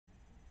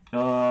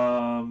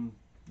All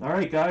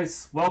right,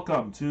 guys,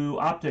 welcome to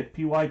Optic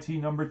PYT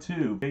number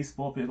 2.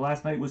 Baseball.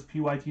 Last night was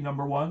PYT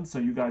number 1, so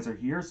you guys are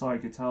here, so I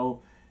could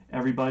tell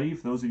everybody.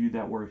 For those of you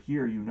that were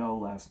here, you know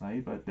last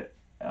night. But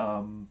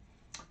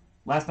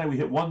last night we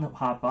hit one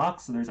hot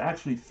box, so there's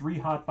actually 3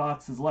 hot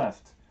boxes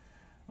left.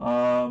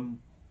 In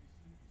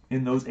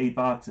those 8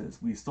 boxes,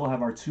 we still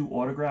have our 2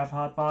 autograph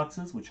hot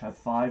boxes, which have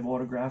 5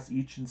 autographs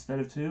each instead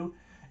of 2,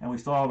 and we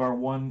still have our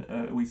one.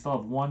 We still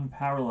have 1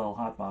 parallel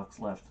hot box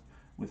left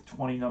with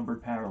 20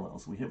 numbered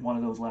parallels. We hit one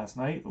of those last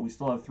night, but we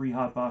still have 3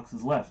 hot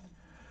boxes left.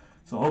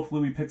 So hopefully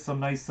we pick some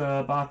nice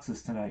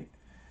boxes tonight.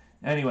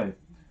 Anyway,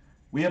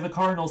 we have the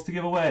Cardinals to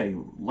give away.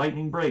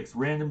 Lightning breaks,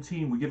 random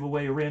team. We give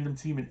away a random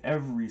team in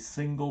every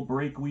single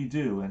break we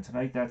do, and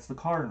tonight that's the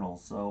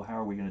Cardinals. So how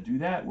are we going to do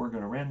that? We're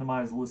going to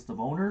randomize a list of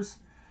owners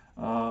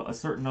a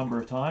certain number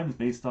of times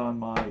based on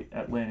my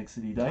Atlantic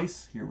City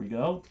dice. Here we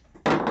go.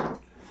 All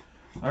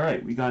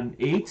right, we got an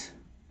 8.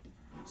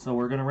 So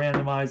we're going to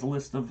randomize a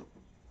list of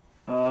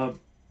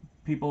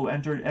people who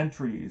entered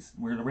entries.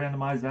 We're going to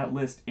randomize that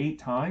list 8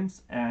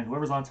 times, and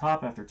whoever's on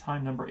top after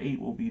time number 8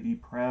 will be the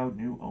proud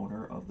new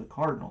owner of the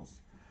Cardinals.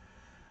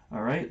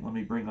 All right, let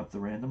me bring up the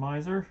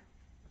randomizer.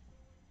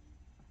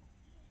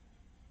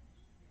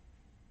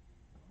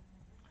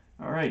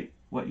 All right,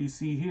 what you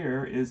see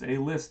here is a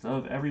list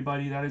of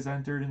everybody that is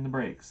entered in the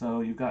break. So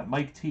you've got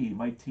Mike T.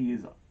 Mike T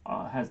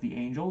has the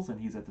Angels,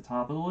 and he's at the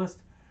top of the list.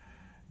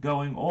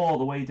 Going all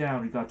the way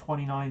down, we've got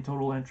 29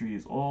 total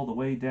entries, all the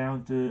way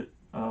down to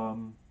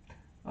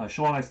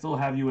Sean. I still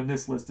have you in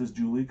this list as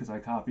Julie because I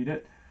copied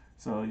it,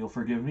 so you'll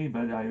forgive me.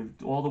 But I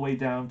all the way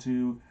down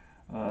to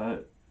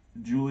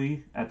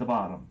Julie at the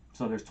bottom.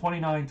 So there's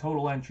 29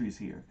 total entries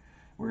here.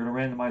 We're going to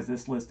randomize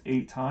this list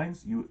 8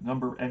 times.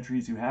 Number of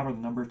entries you have are the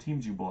number of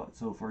teams you bought.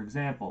 So for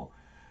example,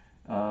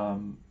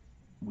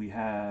 we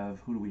have,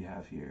 who do we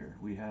have here?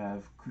 We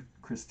have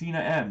Christina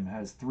M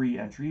has 3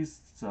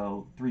 entries,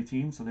 so 3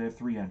 teams, so they have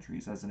 3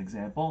 entries as an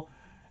example.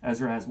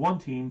 Ezra has 1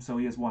 team, so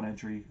he has 1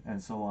 entry,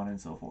 and so on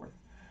and so forth.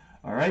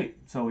 All right,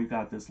 so we've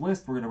got this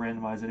list. We're going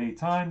to randomize it 8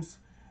 times.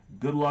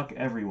 Good luck,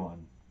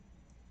 everyone.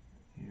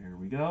 Here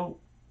we go.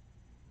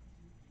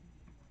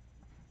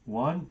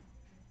 1,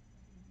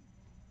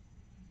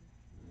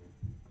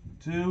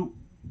 2,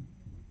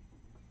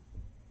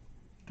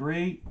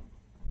 3,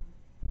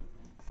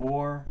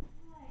 4,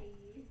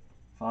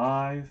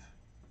 5,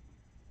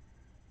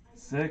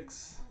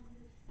 6,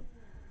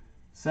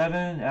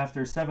 7.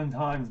 After 7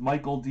 times,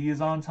 Michael D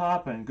is on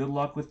top, and good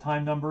luck with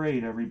time number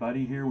 8,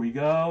 everybody. Here we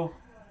go.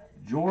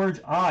 George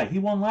I. He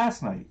won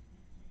last night.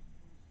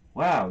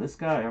 Wow, this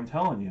guy, I'm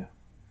telling you.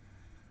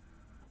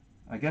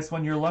 I guess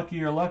when you're lucky,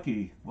 you're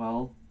lucky.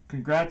 Well,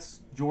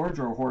 congrats, George,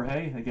 or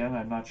Jorge. Again,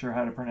 I'm not sure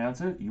how to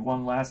pronounce it. You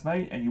won last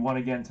night, and you won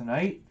again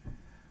tonight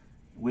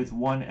with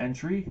 1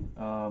 entry.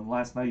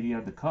 Last night he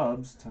had the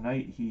Cubs.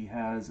 Tonight he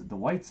has the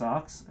White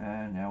Sox,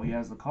 and now he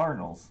has the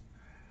Cardinals.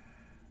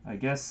 I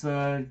guess,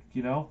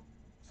 you know,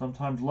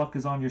 sometimes luck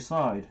is on your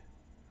side.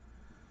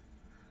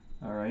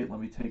 All right, let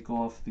me take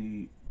off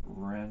the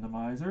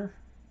randomizer.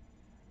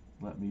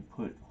 Let me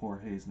put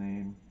Jorge's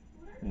name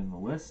in the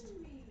list.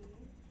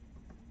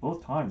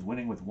 Both times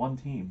winning with 1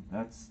 team.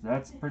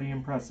 That's pretty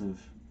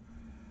impressive.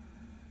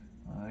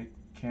 I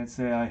can't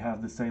say I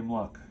have the same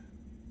luck.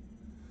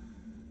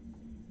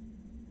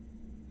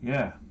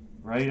 Yeah,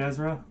 right,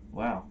 Ezra?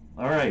 Wow.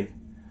 All right.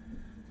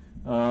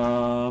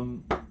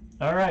 All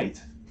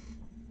right.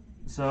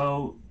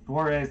 So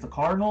Jorge is the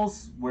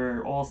Cardinals.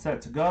 We're all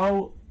set to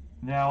go.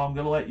 Now I'm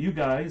going to let you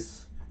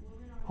guys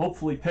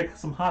hopefully pick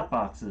some hot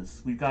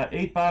boxes. We've got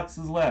 8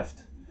 boxes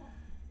left.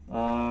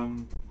 All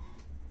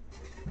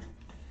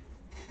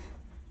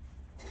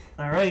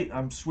right,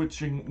 I'm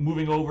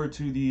moving over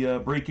to the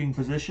breaking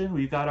position.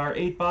 We've got our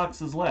 8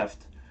 boxes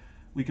left.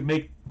 We can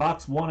make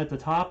box 1 at the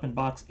top and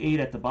box 8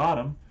 at the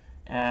bottom.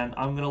 And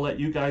I'm going to let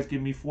you guys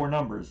give me 4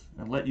 numbers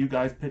and let you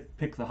guys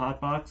pick the hot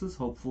boxes.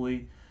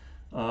 Hopefully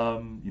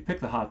you pick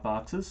the hot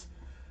boxes.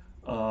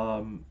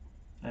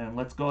 And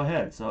let's go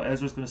ahead. So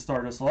Ezra's going to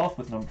start us off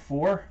with number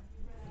 4.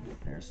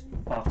 There's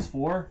box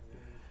 4.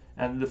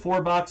 And the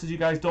 4 boxes you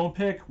guys don't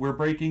pick, we're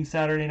breaking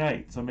Saturday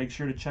night. So make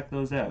sure to check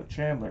those out.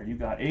 Chandler, you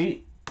got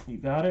 8. You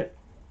got it.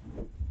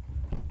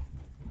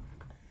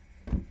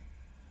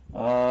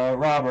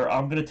 Robert,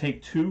 I'm going to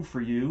take 2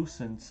 for you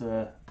since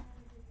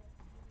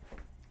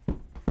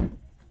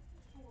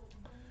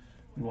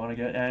we want to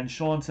get, and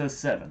Sean says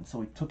 7. So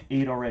we took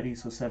 8 already,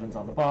 so 7's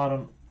on the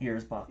bottom.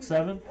 Here's box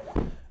 7.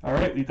 All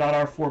right, we've got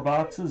our 4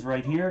 boxes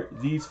right here.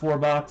 These 4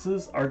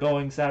 boxes are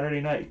going Saturday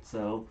night.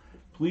 So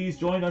please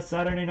join us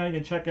Saturday night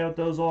and check out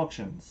those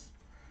auctions.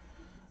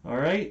 All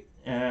right.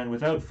 And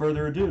without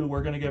further ado,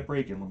 we're going to get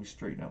breaking. Let me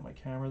straighten out my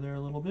camera there a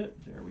little bit.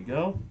 There we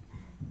go.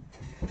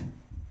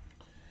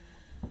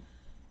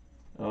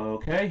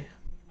 Okay.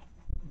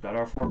 Got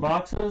our 4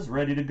 boxes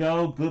ready to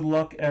go. Good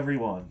luck,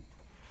 everyone.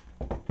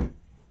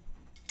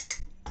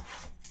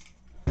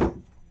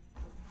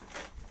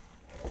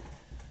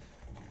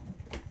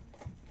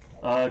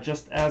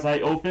 Just as I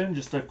open,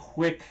 just a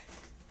quick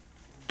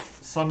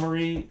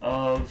summary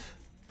of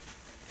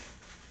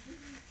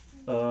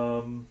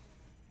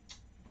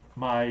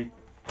my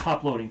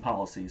top loading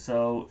policy.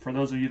 So for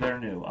those of you that are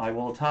new, I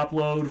will top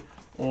load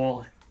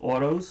all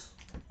autos.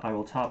 I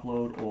will top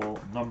load all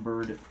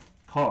numbered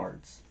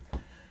cards.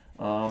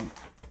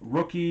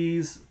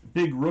 Rookies,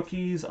 big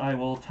rookies, I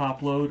will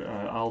top load.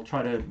 I'll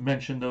try to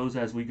mention those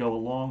as we go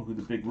along, who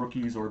the big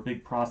rookies or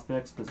big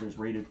prospects, because there's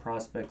rated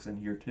prospects in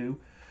here too.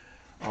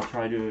 I'll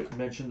try to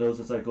mention those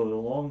as I go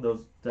along,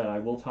 those that I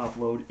will top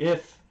load.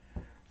 If,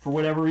 for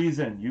whatever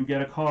reason, you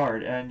get a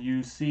card and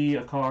you see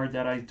a card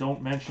that I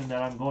don't mention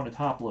that I'm going to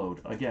top load,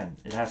 again,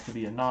 it has to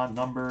be a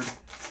non-numbered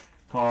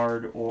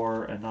card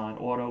or a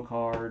non-auto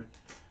card.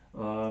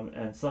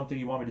 And something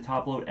you want me to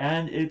top load,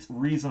 and it's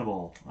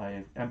reasonable.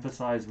 I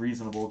emphasize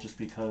reasonable just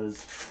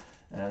because,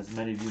 as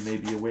many of you may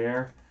be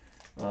aware,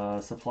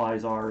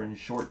 supplies are in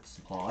short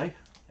supply,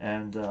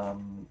 and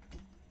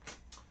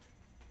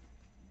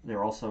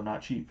they're also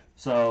not cheap.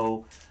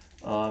 So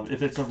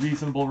if it's a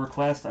reasonable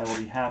request, I will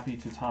be happy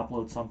to top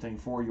load something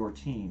for your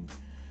team.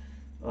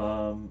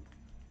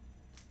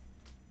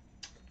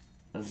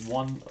 As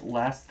one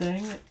last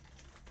thing,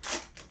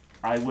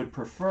 I would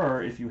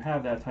prefer, if you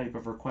have that type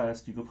of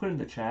request, you could put it in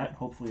the chat.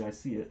 Hopefully I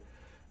see it.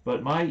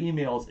 But my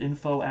email is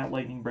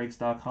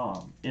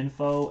info@lightningbreaks.com.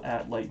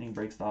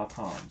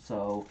 Info@lightningbreaks.com.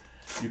 So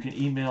you can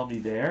email me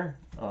there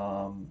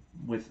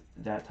with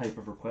that type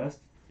of request.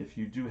 If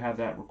you do have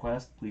that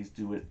request, please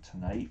do it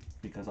tonight,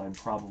 because I'm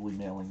probably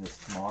mailing this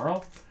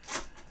tomorrow.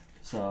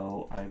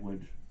 So I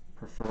would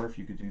prefer if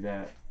you could do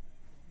that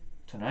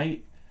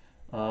tonight.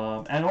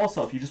 And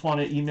also, if you just want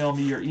to email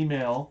me your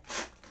email,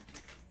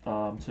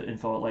 to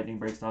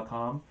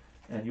info@lightningbreaks.com,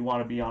 and you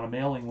want to be on a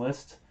mailing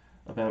list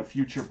about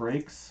future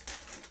breaks,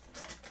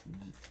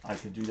 I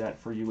can do that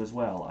for you as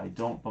well. I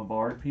don't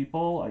bombard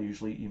people. I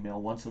usually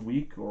email once a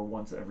week or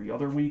once every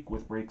other week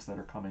with breaks that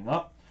are coming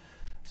up,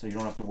 so you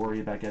don't have to worry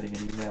about getting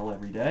an email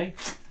every day.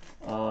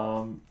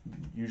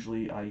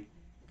 Usually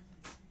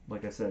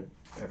like I said,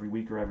 every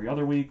week or every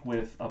other week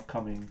with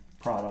upcoming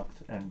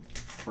product and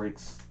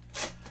breaks.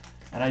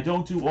 And I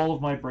don't do all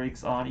of my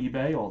breaks on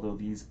eBay, although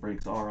these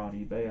breaks are on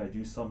eBay. I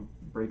do some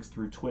breaks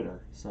through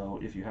Twitter. So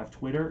if you have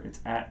Twitter, it's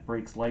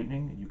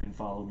 @BreaksLightning, and you can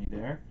follow me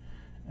there.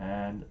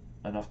 And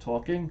enough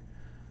talking.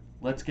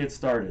 Let's get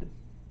started.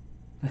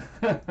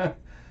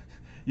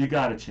 You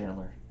got it,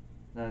 Chandler.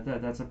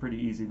 That's a pretty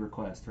easy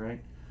request,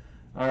 right?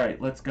 All right,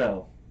 let's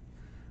go.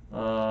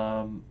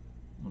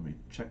 Let me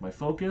check my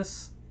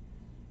focus.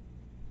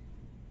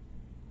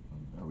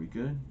 Are we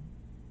good?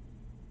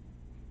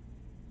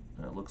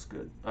 That looks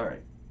good. All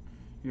right,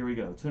 here we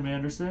go. Tim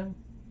Anderson,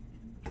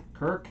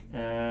 Kirk,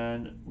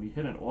 and we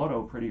hit an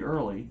auto pretty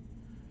early.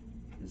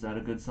 Is that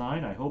a good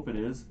sign? I hope it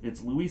is.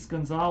 It's Luis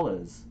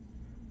Gonzalez,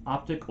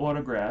 Optic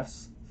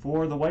autographs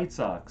for the White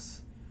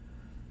Sox.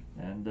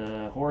 And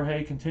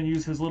Jorge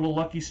continues his little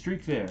lucky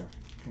streak there.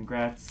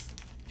 Congrats,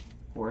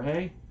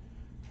 Jorge.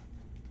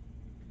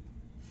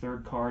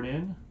 Third card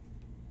in.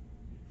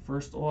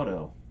 First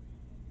auto.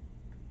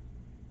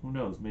 Who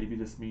knows? Maybe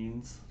this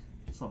means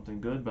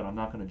something good, but I'm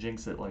not going to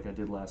jinx it like I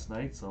did last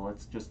night, so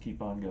let's just keep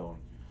on going.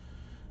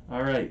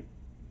 All right.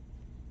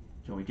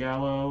 Joey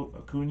Gallo,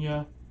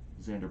 Acuna,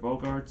 Xander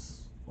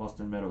Bogaerts,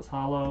 Austin Meadows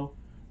Hollow.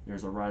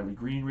 There's a Riley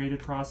Green rated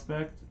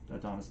prospect,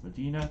 Adonis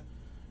Medina,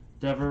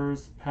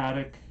 Devers,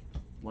 Paddock,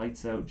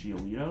 Lights Out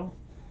Giolito.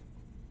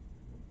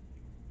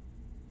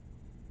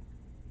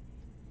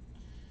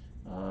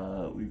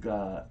 We've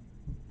got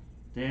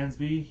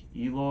Dansby,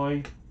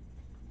 Eloy,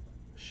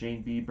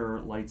 Shane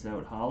Bieber, Lights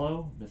Out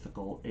Hollow,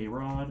 Mythical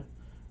A-Rod,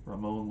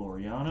 Ramon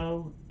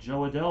Laureano,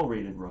 Joe Adell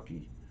rated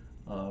rookie.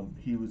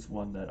 He was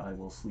one that I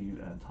will sleeve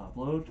and top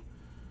load.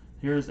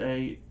 Here's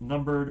a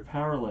numbered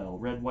parallel,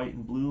 red, white,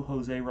 and blue,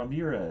 Jose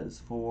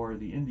Ramirez for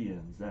the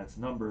Indians. That's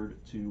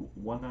numbered to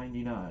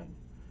 199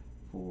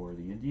 for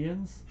the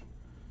Indians.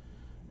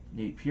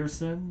 Nate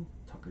Pearson,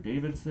 Tucker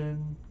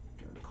Davidson,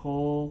 Garrett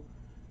Cole.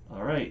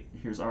 All right,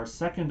 here's our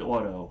second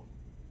auto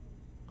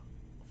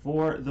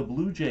for the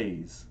Blue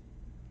Jays.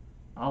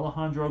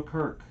 Alejandro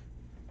Kirk,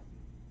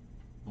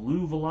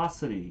 Blue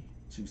Velocity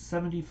to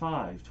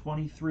 75,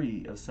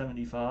 23 of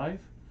 75.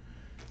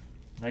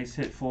 Nice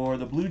hit for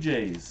the Blue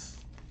Jays.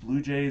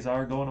 Blue Jays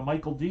are going to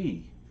Michael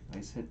D.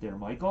 Nice hit there,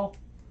 Michael.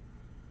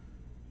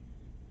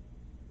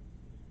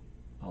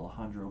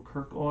 Alejandro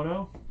Kirk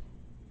auto.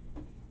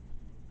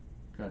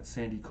 Got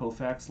Sandy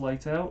Koufax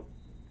Lights Out.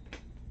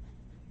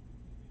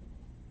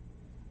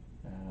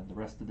 And the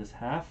rest of this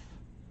half,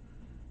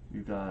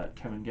 we've got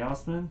Kevin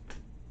Gausman,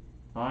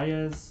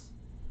 Baez,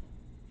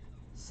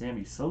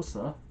 Sammy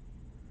Sosa,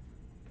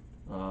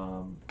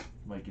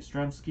 Mike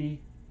Yastrzemski,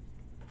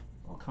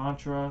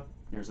 Alcantara.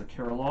 There's a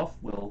Kirilloff.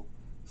 We'll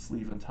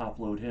sleeve and top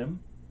load him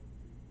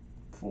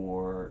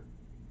for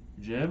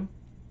Jim.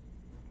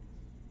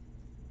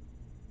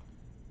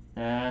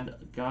 And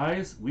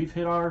guys, we've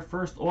hit our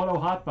first auto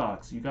hot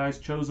box. You guys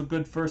chose a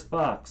good first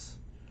box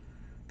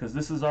because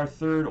this is our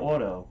third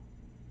auto.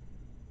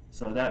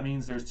 So that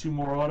means there's 2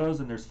 more autos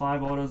and there's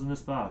 5 autos in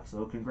this box.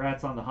 So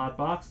congrats on the hot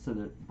box to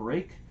the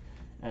break.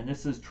 And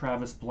this is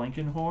Travis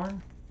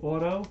Blankenhorn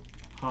auto,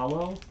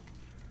 hollow,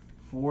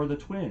 for the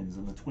Twins,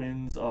 and the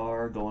Twins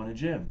are going to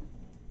Jim.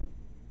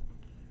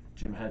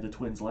 Jim had the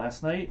Twins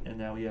last night, and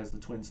now he has the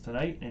Twins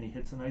tonight, and he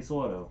hits a nice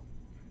auto.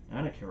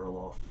 And a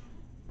Kirilloff.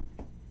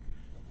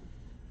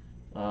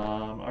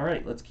 All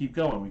right, let's keep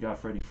going. We got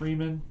Freddie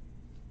Freeman,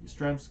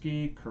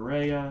 Yastrzemski,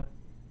 Correa,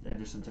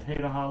 Anderson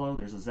Tejeda Hollow.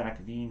 There's a Zach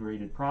Veen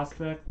rated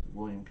prospect,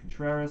 William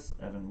Contreras,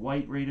 Evan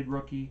White rated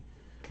rookie.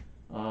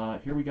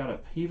 Here we got a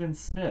Pavin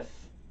Smith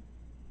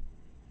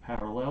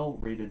parallel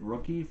rated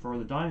rookie for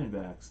the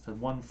Diamondbacks to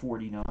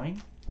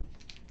 149.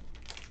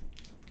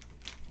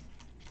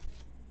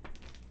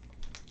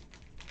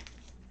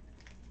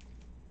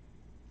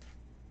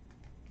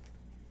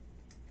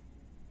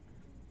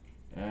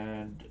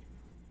 And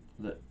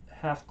the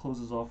half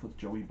closes off with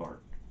Joey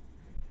Bart.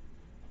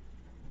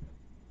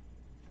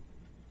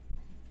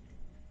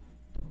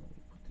 Let me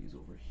put these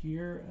over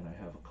here, and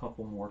I have a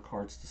couple more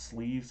cards to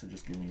sleeve, so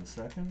just give me a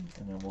second,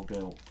 and then we'll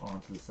go on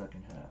to the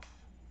second half.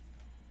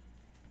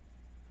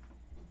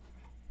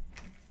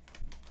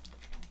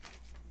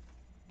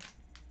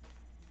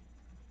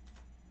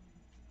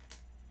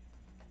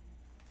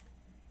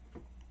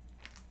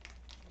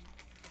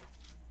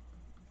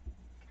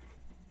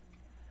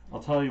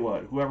 I'll tell you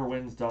what, whoever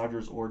wins,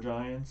 Dodgers or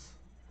Giants,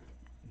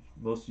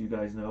 most of you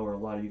guys know, or a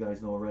lot of you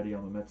guys know already,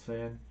 I'm a Mets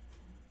fan.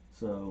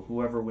 So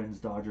whoever wins,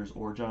 Dodgers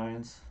or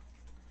Giants,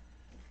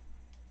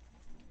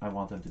 I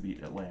want them to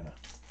beat Atlanta.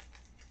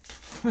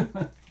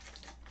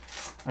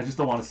 I just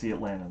don't want to see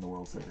Atlanta in the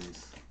World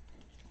Series.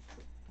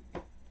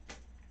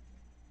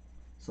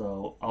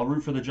 So I'll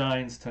root for the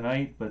Giants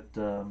tonight, but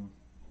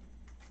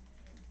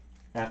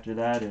after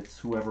that, it's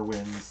whoever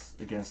wins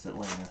against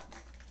Atlanta.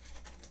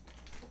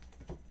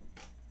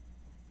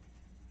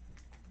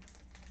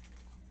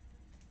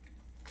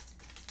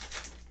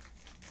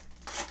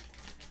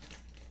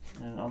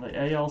 And on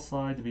the AL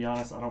side, to be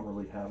honest, I don't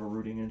really have a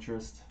rooting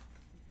interest.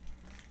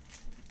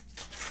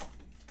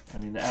 I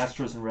mean, the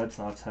Astros and Red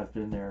Sox have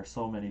been there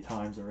so many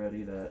times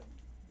already that,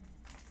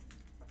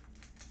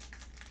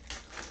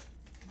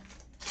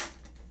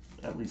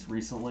 at least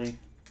recently,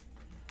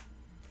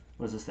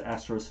 was this the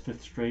Astros'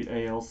 5th straight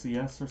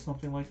ALCS or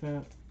something like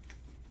that?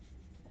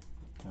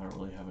 I don't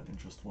really have an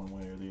interest one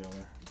way or the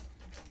other.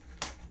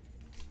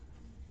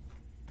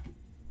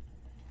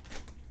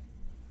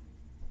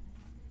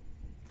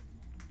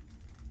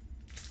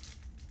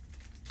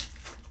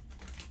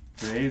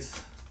 Rays.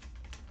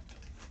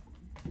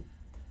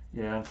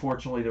 Yeah,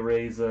 unfortunately the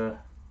Rays it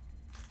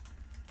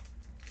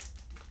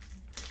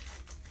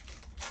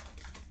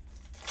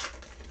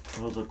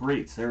was a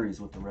great series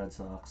with the Red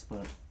Sox,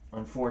 but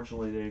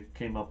unfortunately they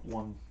came up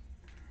one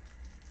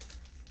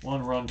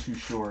run too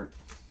short.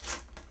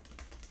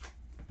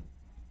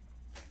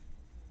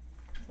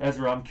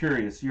 Ezra, I'm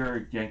curious, you're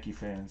a Yankee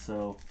fan,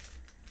 so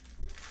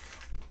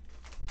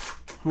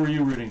who are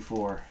you rooting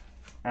for?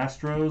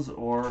 Astros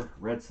or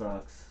Red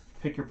Sox?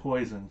 Pick your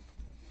poison.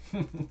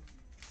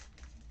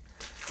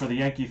 For the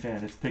Yankee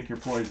fan, it's pick your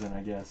poison,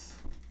 I guess.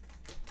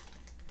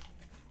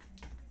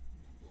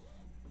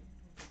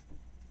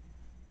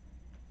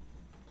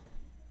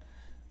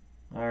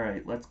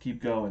 Alright, let's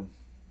keep going.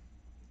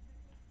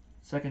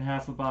 Second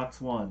half of box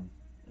 1.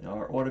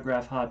 Our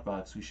autograph hot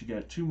box. We should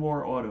get 2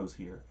 more autos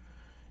here.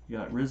 You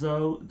got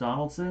Rizzo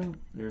Donaldson.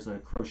 There's a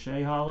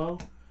Crochet Hollow.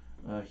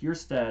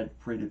 Hierstad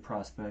rated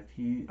prospect.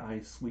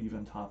 I sleeve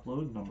and top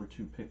load. Number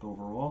 2 pick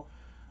overall.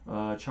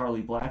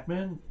 Charlie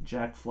Blackmon,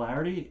 Jack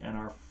Flaherty, and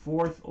our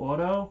 4th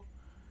auto.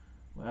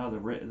 Wow,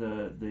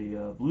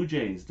 the Blue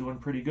Jays doing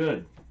pretty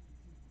good.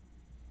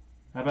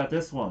 How about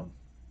this one?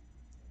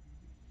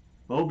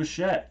 Bo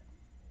Bichette.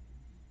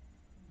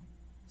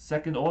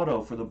 2nd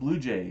auto for the Blue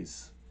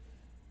Jays.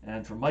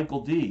 And for Michael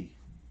D.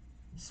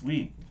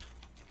 Sweet.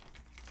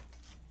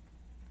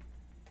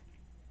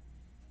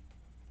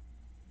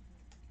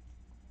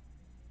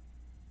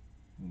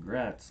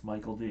 Congrats,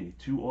 Michael D.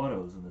 2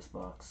 autos in this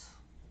box.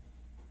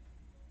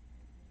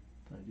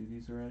 Did I do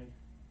these already?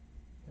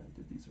 Yeah, I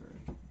did these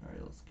already.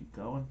 Alright, let's keep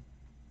going.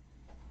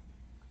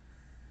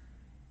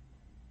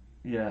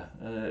 Yeah,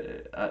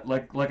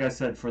 like I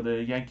said, for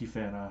the Yankee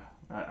fan,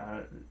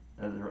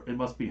 it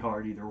must be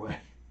hard either way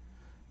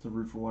to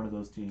root for one of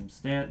those teams.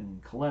 Stanton,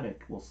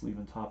 Kalenic, we'll sleeve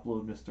and top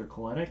load Mr.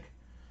 Kalenic.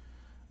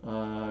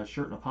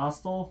 Shirt and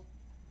Apostle,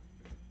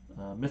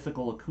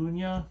 Mythical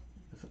Acuna,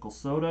 Mythical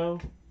Soto,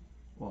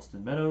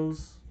 Austin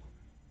Meadows,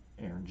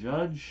 Aaron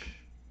Judge,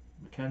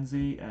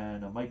 McKenzie,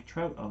 and a Mike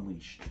Trout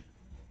Unleashed.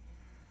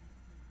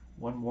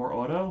 1 more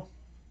auto.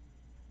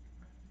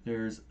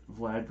 There's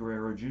Vlad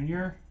Guerrero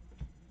Jr.,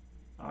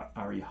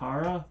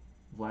 Arihara,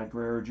 Vlad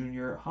Guerrero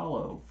Jr.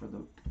 Hollow for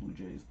the Blue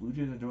Jays. Blue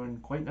Jays are doing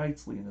quite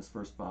nicely in this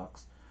first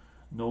box.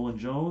 Nolan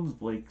Jones,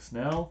 Blake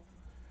Snell,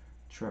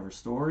 Trevor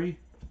Story.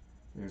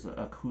 There's a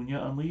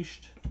Acuna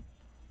Unleashed,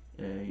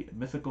 a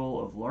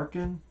Mythical of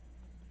Larkin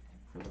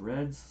for the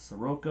Reds,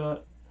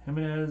 Soroka,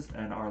 Jimenez,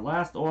 and our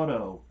last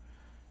auto.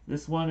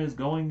 This one is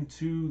going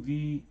to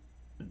the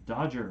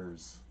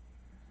Dodgers.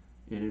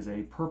 It is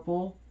a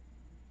purple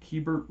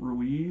Keibert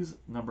Ruiz,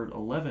 numbered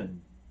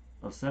 11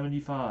 of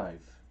 75.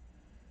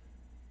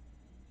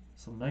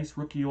 Some nice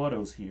rookie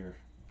autos here.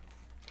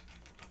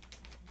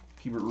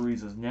 Keibert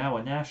Ruiz is now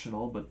a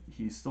National, but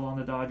he's still on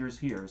the Dodgers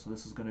here. So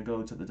this is going to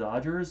go to the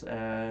Dodgers,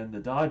 and the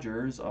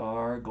Dodgers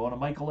are going to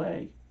Michael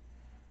A.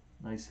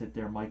 Nice hit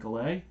there, Michael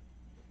A.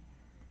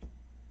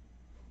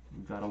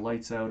 We've got a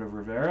lights out of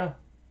Rivera.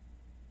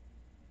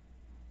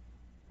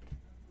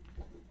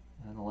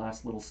 And the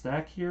last little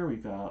stack here,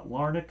 we've got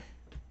Larnick,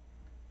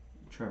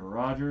 Trevor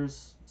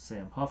Rogers,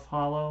 Sam Huff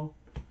Hollow,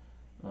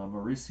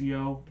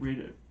 Mauricio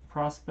rated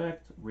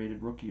prospect,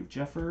 rated rookie of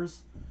Jeffers.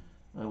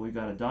 We've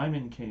got a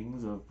Diamond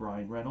Kings of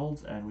Brian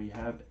Reynolds, and we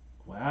have,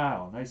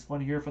 wow, nice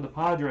one here for the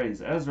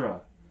Padres,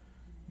 Ezra.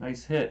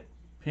 Nice hit.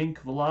 Pink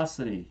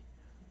Velocity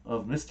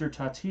of Mr.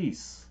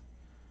 Tatis.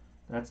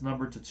 That's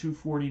numbered to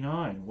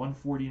 249,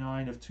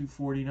 149 of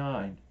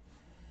 249.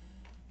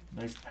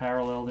 Nice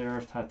parallel there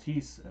of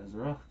Tatis,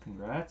 Ezra.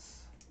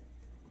 Congrats.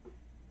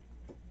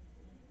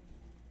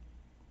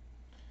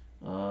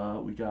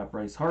 We got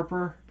Bryce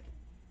Harper,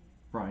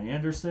 Brian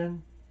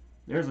Anderson.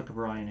 There's a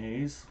Brian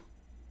Hayes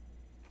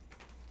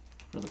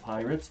for the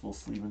Pirates. We'll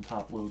sleeve and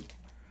top load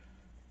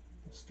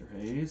Mr.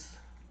 Hayes.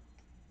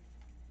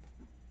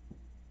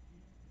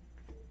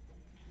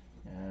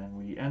 And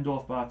we end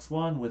off box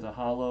one with a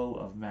hollow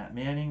of Matt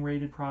Manning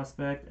rated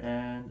prospect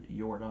and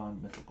Jordan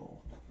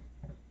Mythical.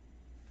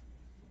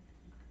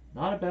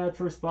 Not a bad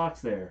first box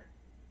there,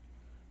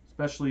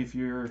 especially if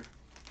you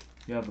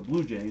have the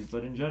Blue Jays,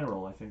 but in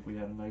general I think we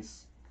had a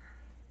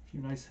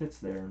few nice hits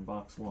there in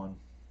box one.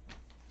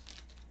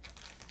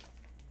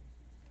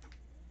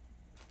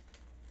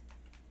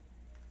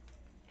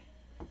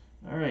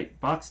 All right,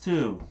 box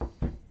two.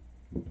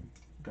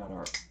 Got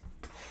our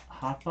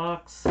hot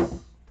box. See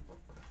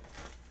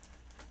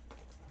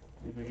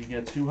if we can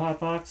get two hot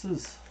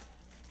boxes.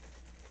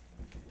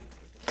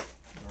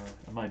 Or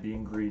am I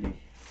being greedy?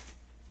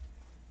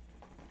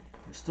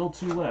 There's still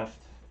two left.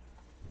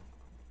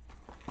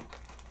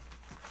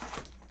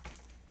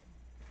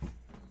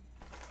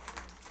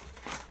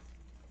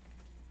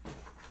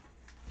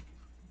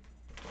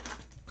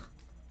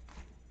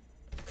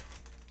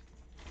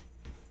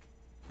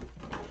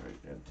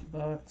 Empty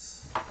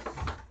box.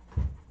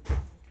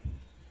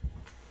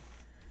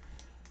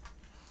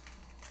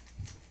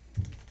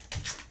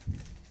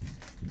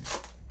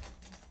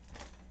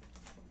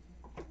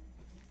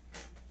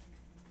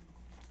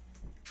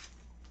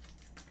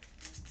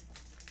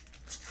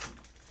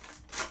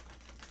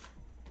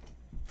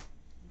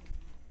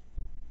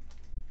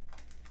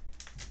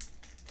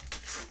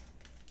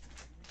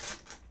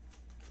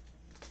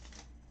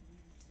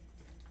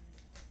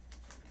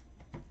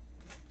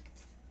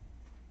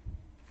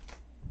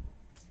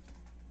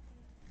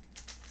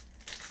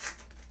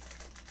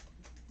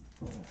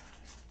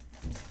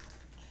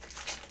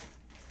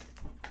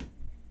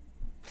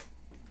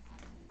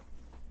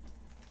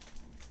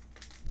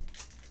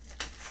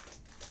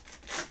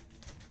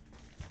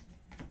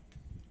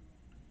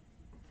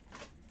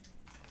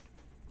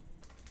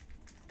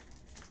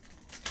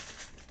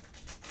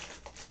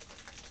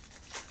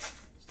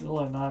 Still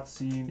have not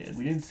seen,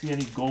 we didn't see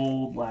any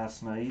gold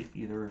last night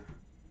either.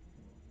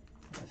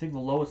 I think the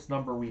lowest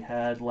number we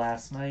had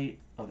last night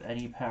of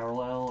any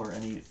parallel or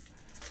any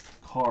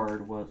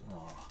card was,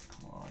 oh,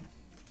 come on,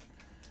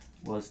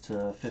 was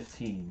to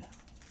 15.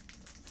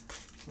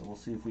 So we'll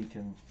see if we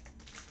can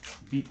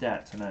beat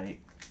that tonight.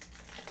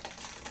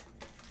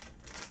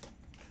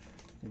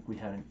 I think we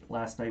had,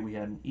 last night we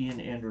had an Ian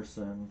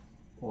Anderson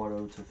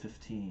auto to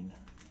 15.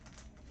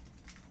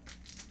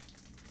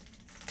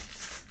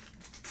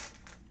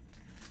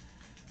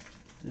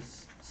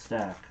 This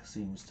stack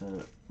seems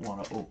to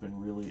want to open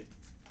really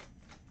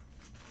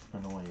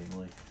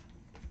annoyingly.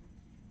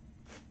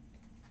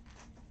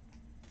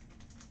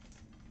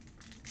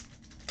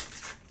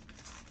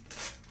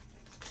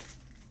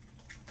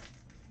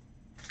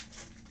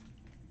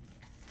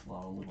 A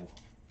lot of little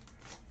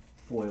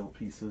foil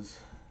pieces.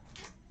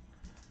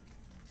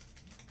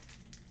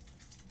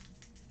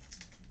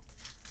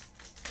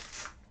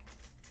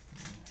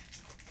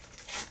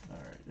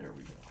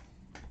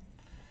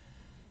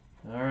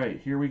 All right,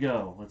 here we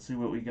go. Let's see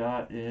what we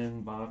got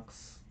in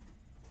box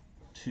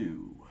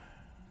two.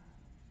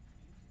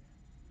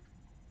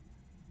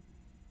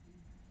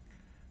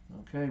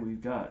 Okay,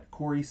 we've got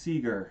Corey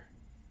Seager,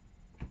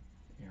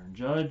 Aaron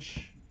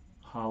Judge,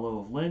 Hollow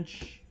of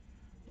Lynch,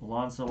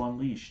 Alonso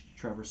Unleashed,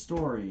 Trevor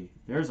Story.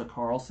 There's a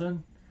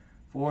Carlson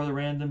for the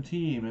random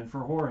team and for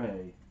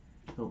Jorge.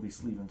 He'll be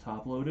sleeve and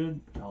top loaded.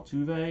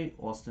 Altuve,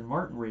 Austin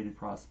Martin rated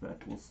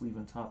prospect. We'll sleeve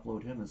and top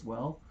load him as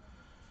well.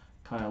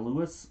 Kyle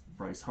Lewis,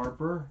 Bryce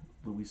Harper,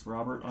 Luis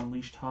Robert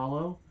Unleashed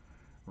Hollow,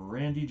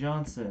 Randy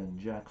Johnson,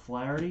 Jack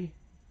Flaherty.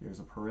 There's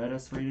a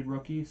Paredes rated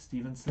rookie.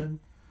 Stevenson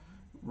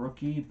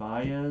rookie.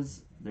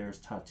 Baez. There's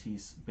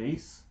Tatis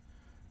base.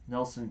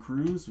 Nelson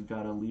Cruz. We've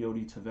got a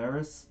Leody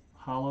Taveras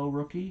Hollow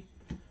rookie.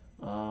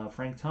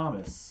 Frank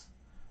Thomas,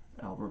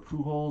 Albert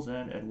Pujols,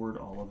 and Edward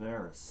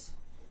Olivares.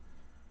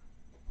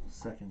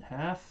 Second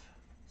half.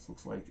 This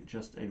looks like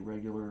just a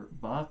regular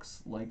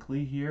box,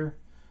 likely here.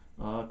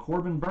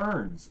 Corbin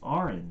Burns,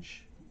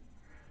 orange.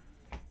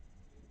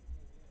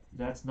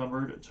 That's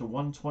numbered to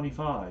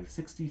 125.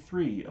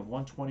 63 of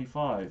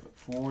 125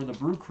 for the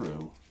Brew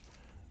Crew.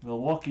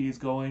 Milwaukee is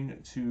going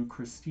to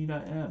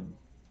Christina M.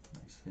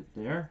 Nice hit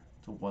there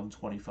to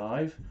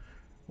 125.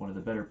 One of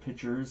the better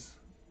pitchers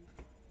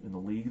in the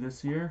league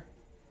this year.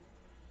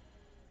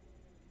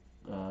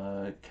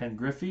 Ken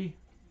Griffey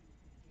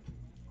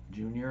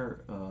Jr.,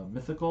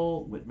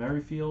 Mythical, Whit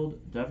Merrifield,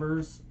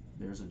 Devers.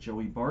 There's a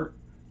Joey Bart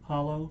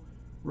hollow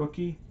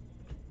rookie.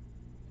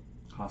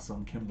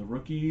 Ha-Sung Kim the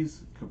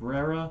rookies.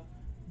 Cabrera.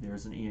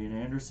 There's an Ian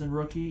Anderson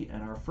rookie.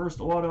 And our first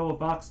auto of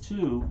box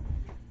 2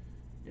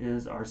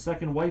 is our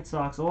second White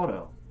Sox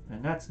auto.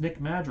 And that's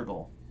Nick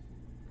Madrigal.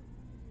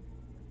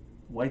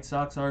 White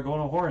Sox are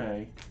going to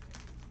Jorge.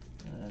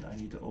 And I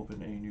need to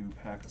open a new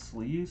pack of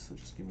sleeves, so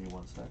just give me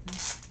 1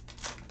 second.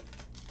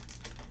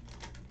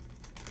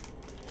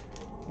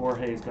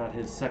 Jorge's got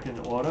his second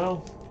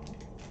auto.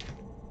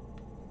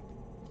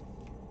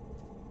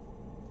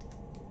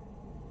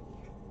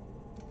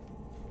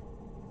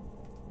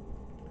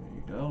 There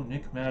you go,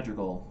 Nick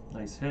Madrigal.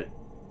 Nice hit.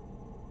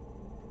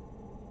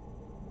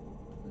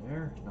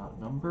 There, not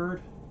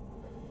numbered.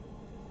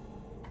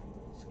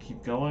 Let's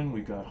keep going.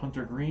 We've got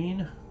Hunter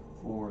Green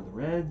for the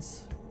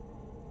Reds.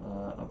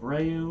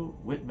 Abreu,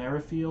 Whit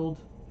Merrifield,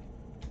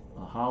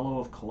 a hollow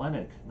of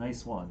Kalenic,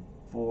 nice one,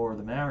 for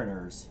the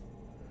Mariners.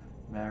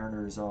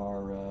 Mariners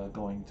are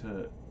going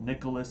to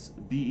Nicholas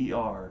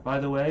BER. By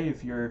the way,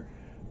 if you're,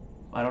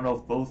 I don't know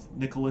if both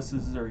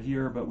Nicholases are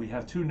here, but we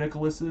have 2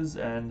 Nicholases,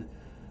 and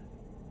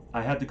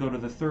I had to go to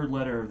the 3rd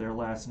letter of their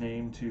last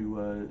name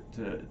to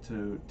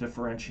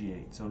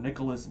differentiate. So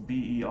Nicholas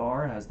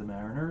BER has the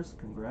Mariners.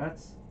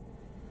 Congrats.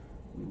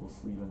 We will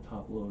sleeve and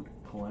top load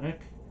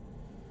Kalenic.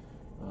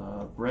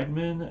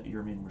 Bregman,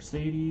 Yermin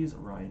Mercedes,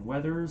 Ryan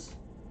Weathers,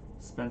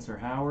 Spencer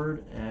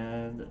Howard,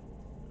 and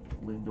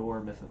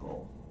Lindor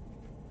Mythical.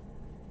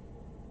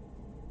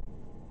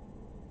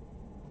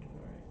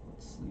 Alright,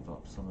 let's sleeve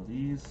up some of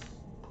these.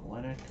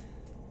 Kalenic,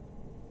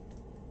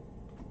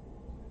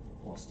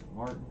 Austin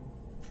Martin,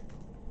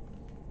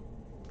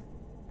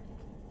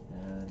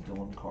 and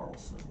Dylan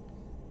Carlson.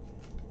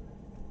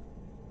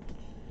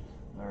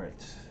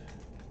 Alright.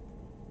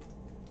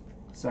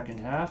 Second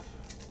half.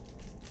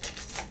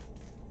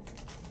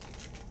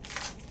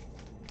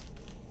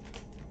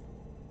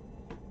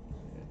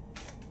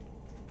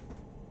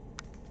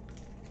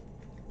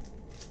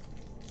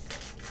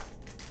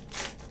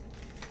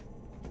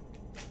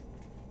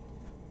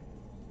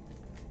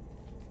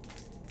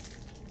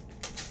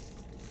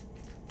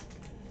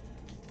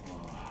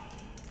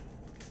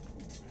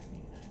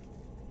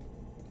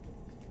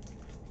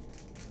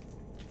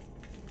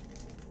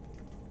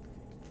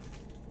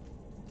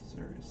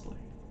 Seriously.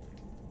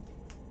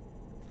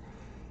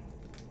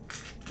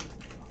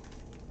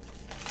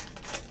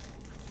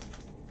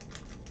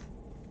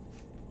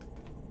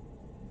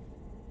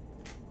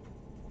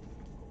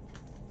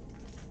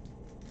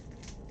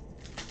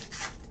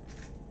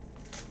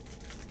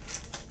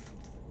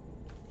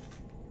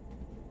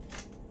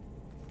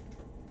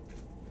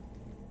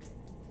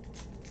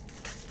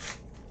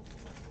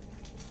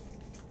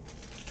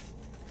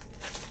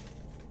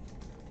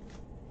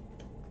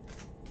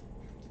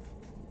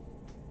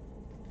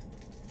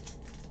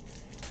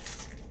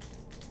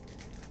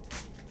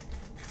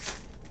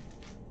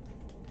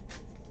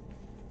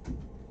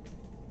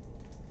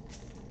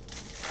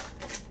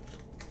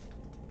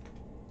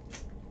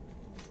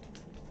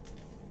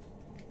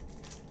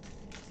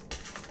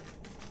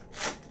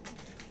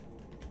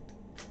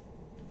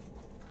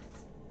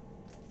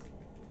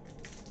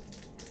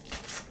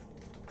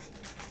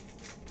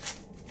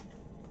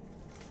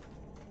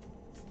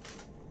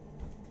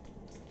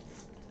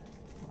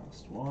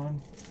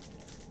 One.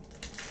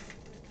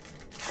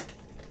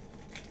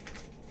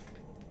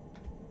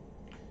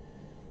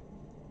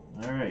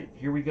 All right,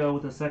 here we go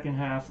with the second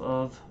half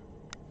of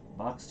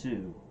box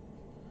 2.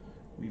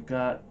 We've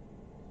got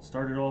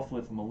started off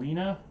with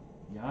Molina,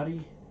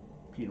 Yachty,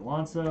 Pete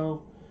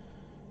Alonso,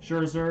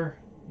 Scherzer,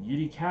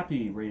 Yidi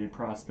Capi rated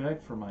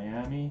prospect for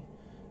Miami,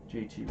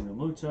 JT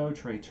Realmuto,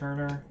 Trey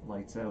Turner,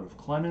 lights out of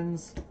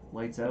Clemens,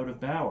 lights out of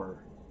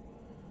Bauer.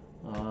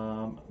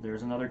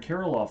 There's another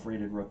Kirilloff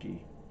rated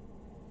rookie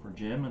for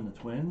Jim and the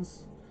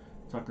Twins.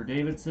 Tucker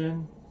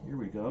Davidson, here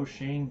we go.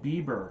 Shane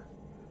Bieber,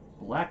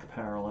 black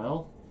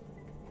parallel,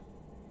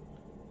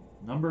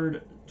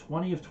 numbered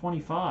 20 of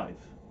 25.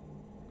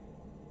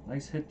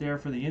 Nice hit there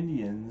for the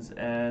Indians,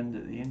 and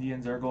the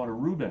Indians are going to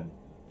Ruben.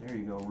 There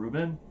you go,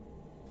 Ruben.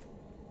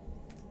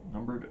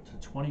 Numbered to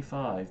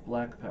 25,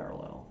 black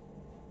parallel.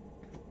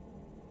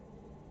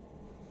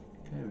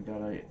 Okay, we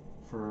got a,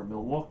 for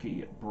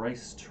Milwaukee,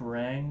 Bryce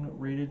Turang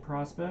rated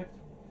prospect.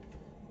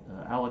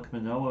 Alek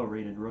Manoah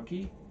rated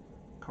rookie,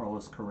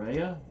 Carlos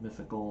Correa,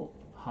 mythical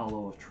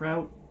hollow of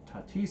Trout,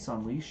 Tatis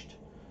Unleashed,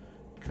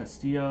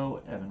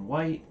 Castillo, Evan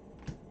White,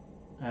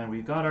 and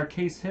we've got our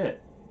case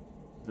hit,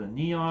 the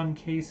neon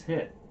case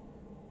hit,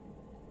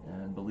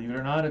 and believe it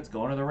or not, it's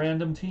going to the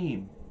random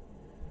team.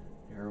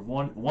 There are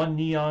one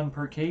neon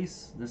per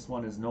case. This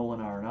one is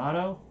Nolan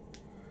Arenado,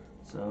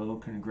 so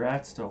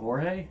congrats to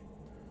Jorge.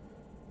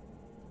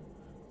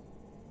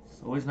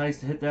 It's always nice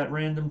to hit that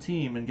random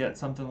team and get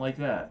something like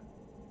that.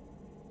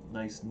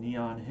 Nice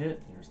neon hit.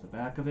 Here's the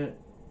back of it.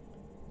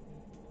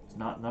 It's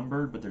not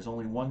numbered, but there's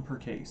only one per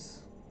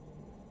case.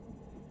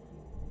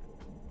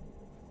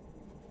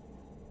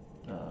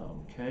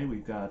 Okay,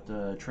 we've got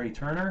Trey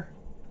Turner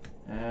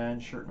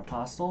and Shirt and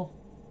Apostle.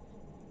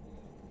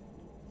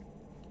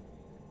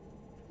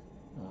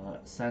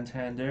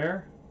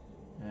 Santander,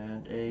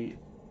 and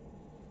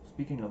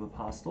speaking of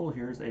Apostle,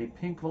 here's a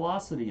pink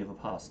Velocity of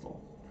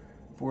Apostle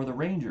for the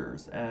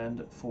Rangers,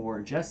 and for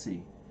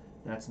Jesse,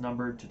 that's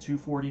numbered to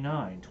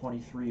 249,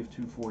 23 of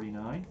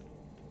 249.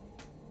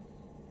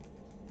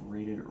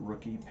 Rated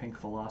rookie pink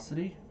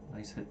Velocity.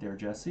 Nice hit there,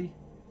 Jesse.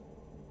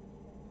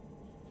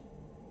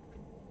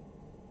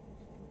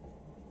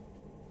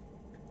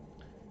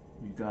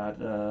 We've got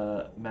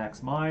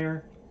Max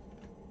Meyer,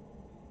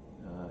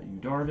 Yu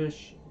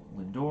Darvish,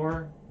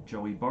 Lindor,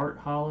 Joey Bart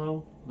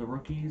Hollow, the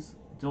rookies,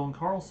 Dylan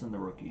Carlson, the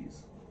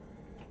rookies.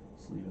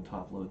 Sleeve and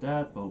top load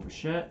that. Bo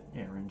Bichette,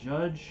 Aaron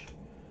Judge,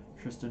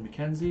 Tristan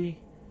McKenzie,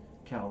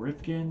 Cal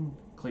Ripken,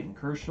 Clayton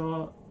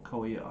Kershaw,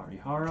 Koei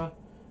Arihara,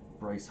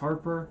 Bryce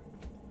Harper,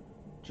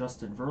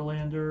 Justin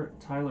Verlander,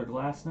 Tyler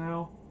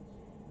Glasnow,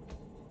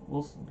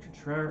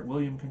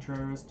 William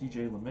Contreras,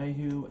 DJ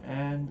LeMahieu,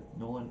 and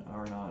Nolan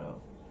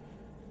Arenado.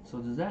 So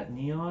does that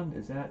neon,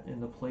 is that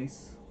in the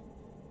place?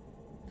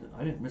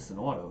 I didn't miss an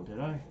auto, did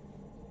I?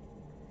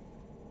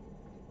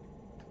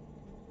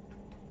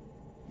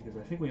 Because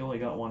I think we only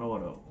got one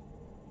auto.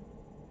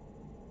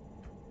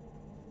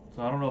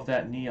 So I don't know if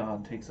that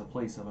neon takes a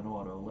place of an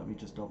auto. Let me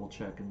just double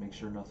check and make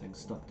sure nothing's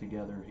stuck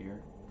together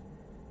here.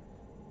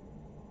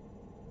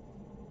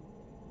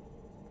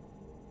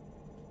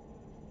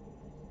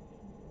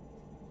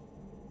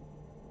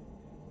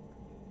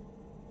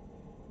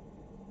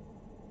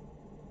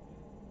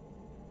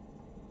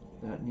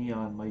 That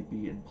neon might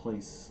be in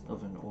place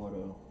of an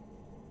auto.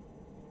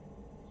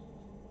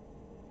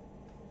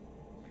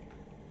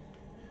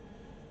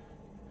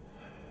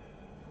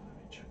 Let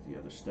me check the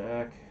other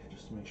stack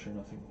just to make sure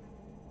nothing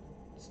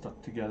stuck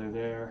together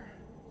there.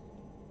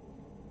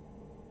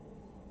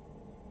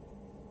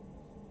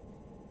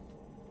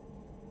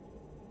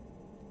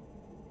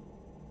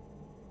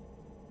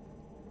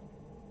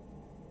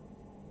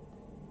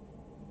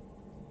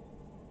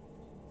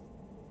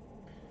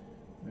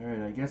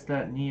 Alright, I guess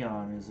that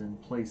neon is in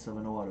place of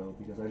an auto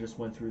because I just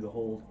went through the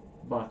whole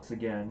box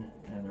again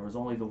and there was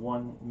only the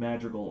one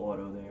Madrigal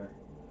auto there.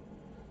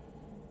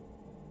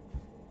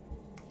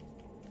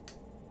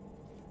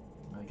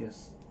 I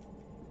guess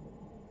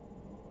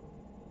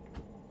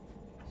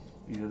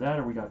either that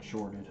or we got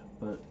shorted,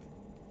 but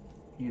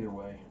either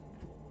way.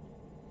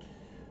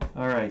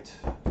 Alright.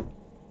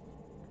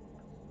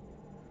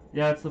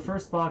 Yeah, it's the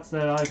first box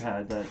that I've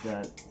had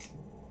that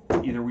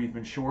either we've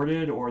been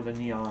shorted or the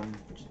neon,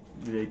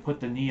 they put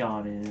the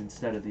neon in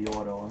instead of the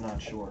auto. I'm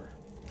not sure.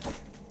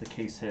 The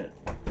case hit.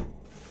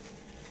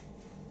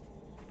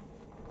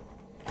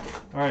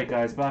 Alright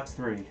guys, box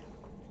 3.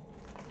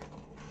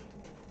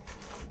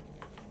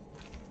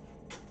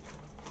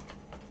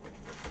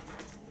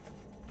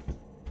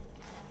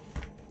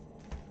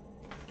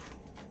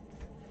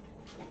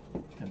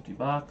 Empty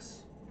box.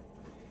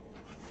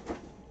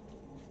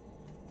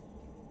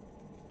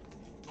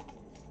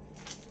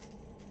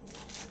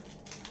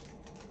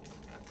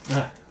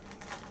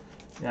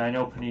 Yeah, I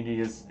know Panini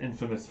is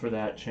infamous for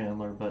that,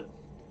 Chandler, but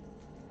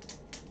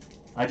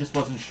I just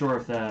wasn't sure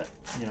if that,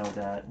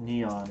 that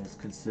neon is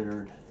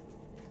considered.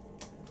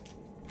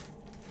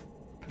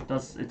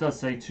 It does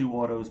say 2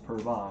 autos per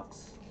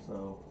box,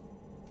 so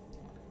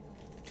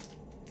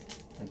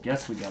I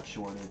guess we got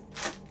shorted.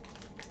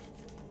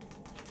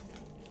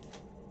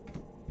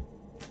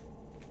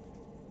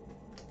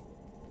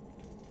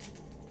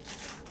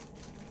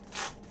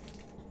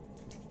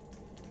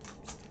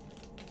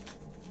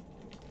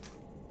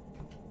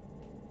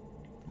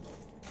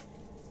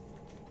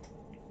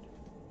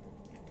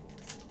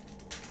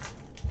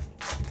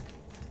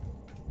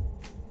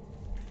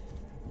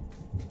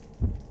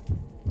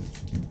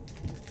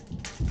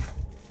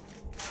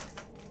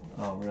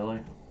 Oh, really?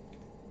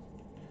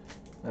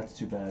 That's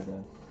too bad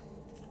then.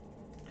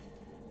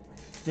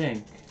 I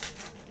think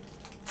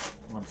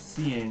I'm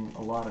seeing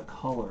a lot of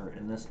color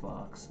in this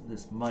box.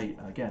 This might,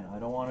 again, I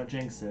don't want to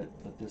jinx it,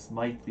 but this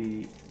might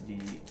be the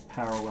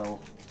parallel,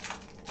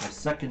 our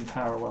second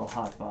parallel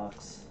hot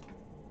box.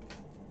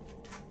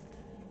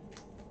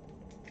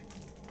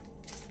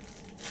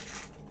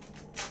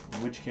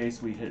 In which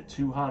case we hit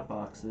 2 hot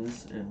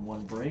boxes in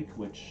one break,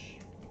 which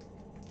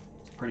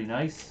is pretty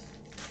nice.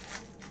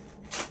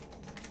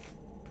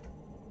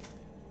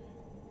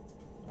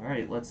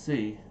 Alright, let's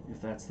see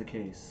if that's the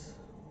case.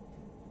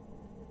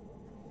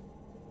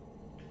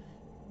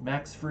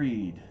 Max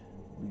Fried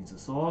leads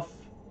us off.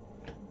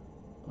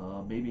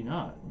 Maybe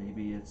not.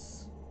 Maybe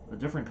it's a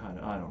different kind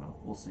of, I don't know.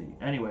 We'll see.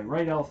 Anyway,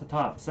 right off the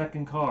top,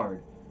 second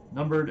card,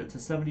 numbered to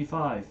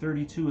 75,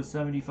 32 of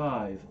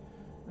 75.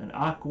 An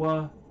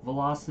Aqua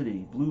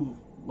Velocity,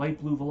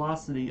 light blue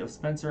Velocity of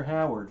Spencer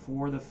Howard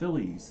for the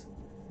Phillies.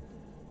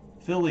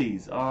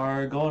 Phillies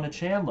are going to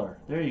Chandler.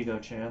 There you go,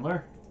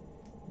 Chandler.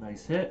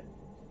 Nice hit.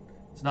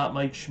 It's not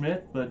Mike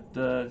Schmidt, but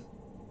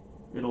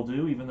it'll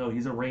do, even though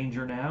he's a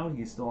Ranger now.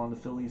 He's still on the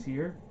Phillies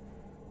here.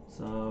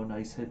 So,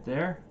 nice hit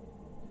there.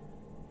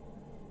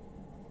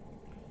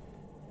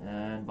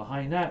 And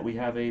behind that, we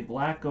have a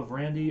black of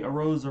Randy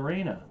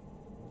Arozarena.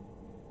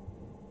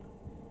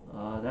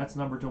 That's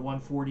number to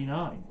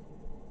 149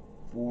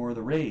 for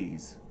the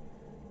Rays.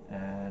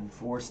 And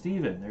for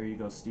Steven, there you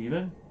go,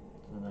 Steven.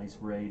 It's a nice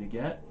Ray to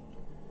get.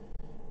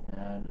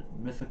 And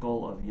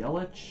Mythical of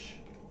Yelich.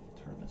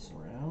 Turn this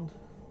around.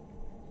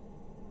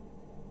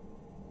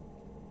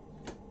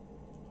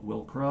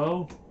 Will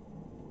Crow,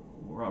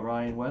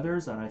 Ryan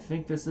Weathers, and I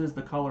think this is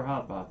the color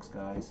hot box,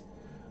 guys.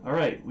 All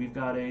right, we've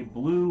got a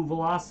blue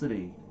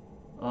Velocity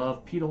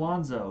of Pete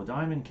Alonso,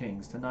 Diamond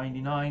Kings to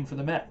 99 for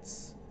the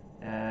Mets,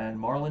 and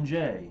Marlon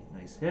J.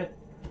 Nice hit.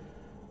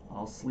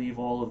 I'll sleeve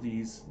all of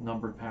these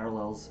numbered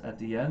parallels at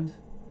the end.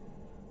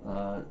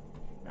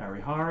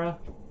 Arihara,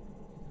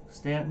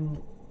 Stanton,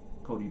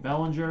 Cody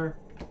Bellinger,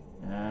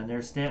 and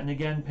there's Stanton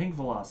again, pink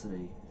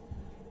Velocity.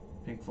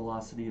 Pink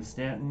Velocity of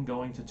Stanton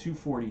going to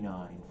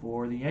 249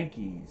 for the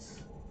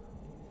Yankees.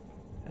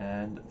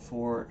 And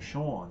for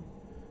Sean,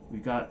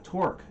 we've got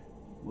Torque.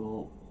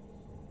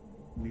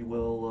 We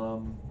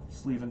will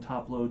sleeve and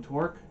top load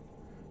Torque,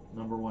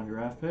 #1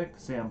 draft pick.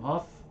 Sam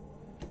Huff.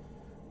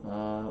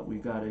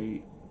 We've got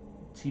a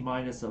T-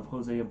 of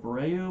Jose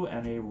Abreu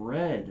and a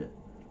red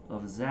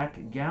of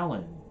Zach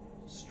Gallen.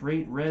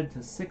 Straight red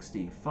to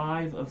 60,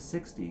 5 of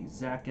 60.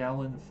 Zach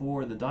Gallen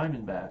for the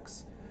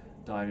Diamondbacks.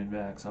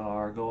 Diamondbacks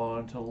are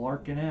going to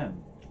Larkin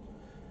M.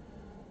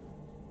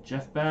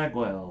 Jeff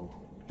Bagwell,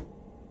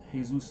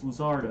 Jesus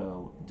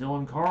Luzardo,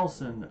 Dylan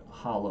Carlson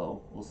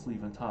hollow. We'll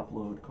sleeve and top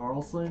load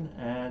Carlson.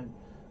 And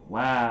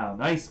wow,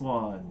 nice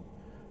one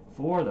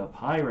for the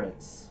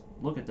Pirates.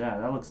 Look at that.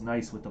 That looks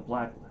nice with the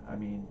black. I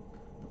mean,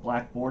 the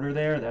black border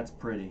there. That's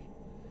pretty.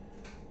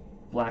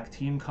 Black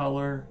team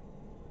color,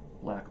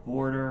 black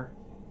border.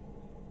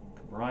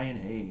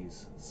 Brian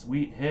Hayes.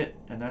 Sweet hit,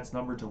 and that's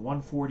numbered to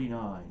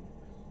 149.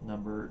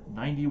 Number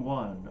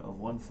 91 of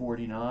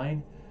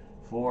 149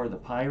 for the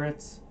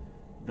Pirates,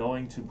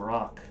 going to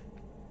Brock.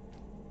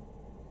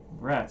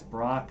 Congrats,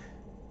 Brock.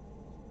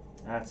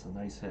 That's a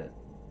nice hit.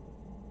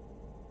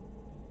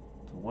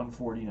 To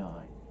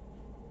 149.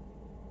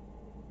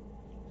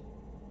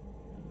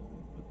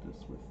 Put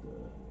this with the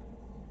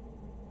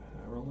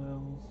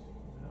parallels.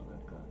 How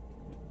that got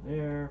over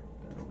there,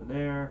 put that over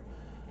there.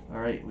 All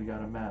right, we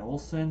got a Matt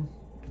Olson.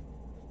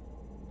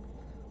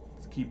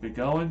 Let's keep it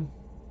going.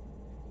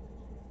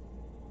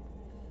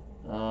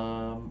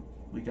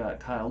 We got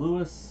Kyle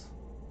Lewis,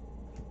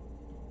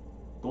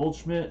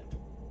 Goldschmidt.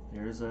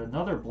 There's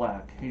another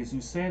black,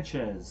 Jesus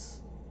Sanchez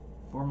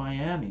for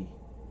Miami.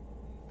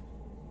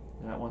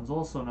 That one's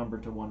also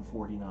numbered to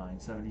 149.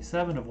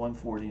 77 of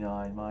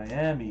 149.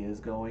 Miami is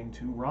going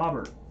to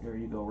Robert. There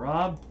you go,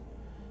 Rob.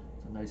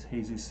 It's a nice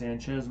Jesus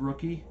Sanchez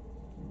rookie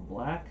in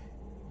black.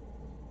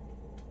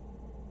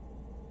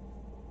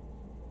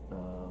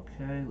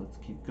 Okay, let's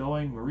keep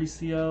going.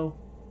 Mauricio,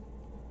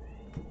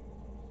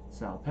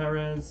 Sal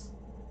Perez.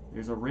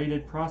 There's a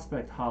rated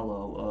prospect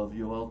hollow of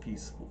Yoelqui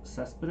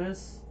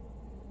Cespedes.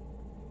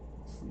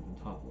 Sleeve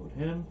and top load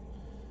him.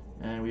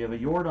 And we have a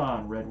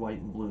Jordan red,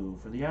 white, and blue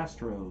for the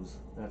Astros.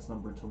 That's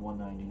numbered to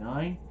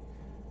 199.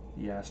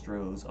 The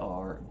Astros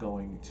are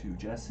going to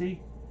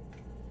Jesse.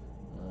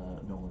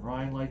 Nolan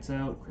Ryan lights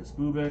out. Chris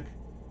Bubik.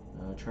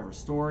 Trevor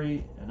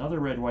Story. Another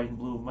red, white, and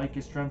blue Mike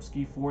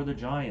Yastrzemski for the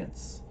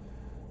Giants.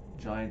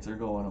 Giants are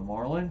going to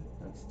Marlin.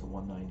 That's to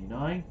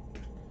 199.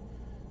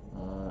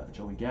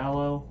 Joey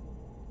Gallo,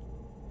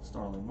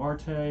 Starling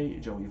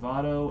Marte, Joey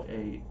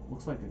Votto,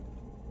 looks like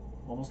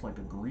almost like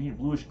a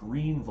bluish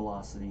green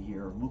Velocity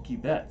here, Mookie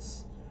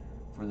Betts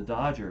for the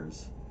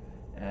Dodgers.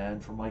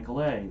 And for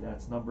Michael A,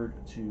 that's numbered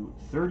to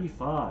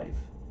 35.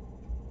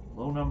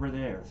 Low number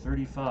there,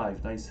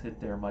 35. Nice hit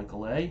there,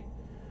 Michael A.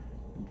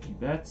 Mookie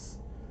Betts,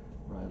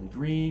 Riley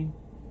Green,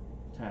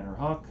 Tanner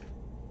Huck,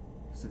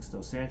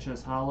 Sixto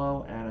Sanchez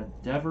hollow, and a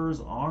Devers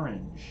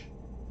orange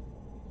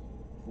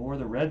for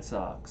the Red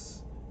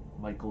Sox.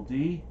 Michael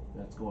D,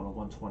 that's going to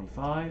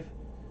 125.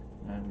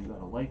 And we've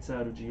got a lights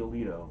out of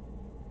Giolito.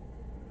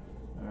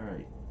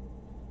 Alright,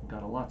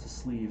 got a lot to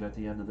sleeve at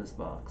the end of this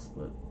box,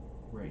 but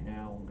right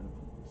now I'm going to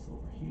put this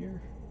over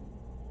here.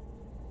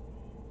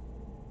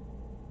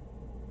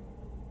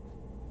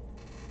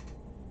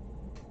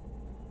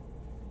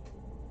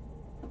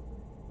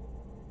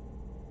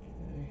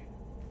 Okay.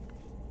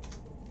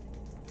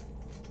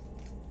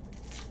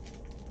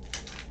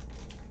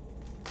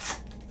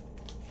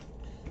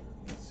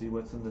 Let's see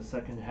what's in the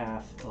second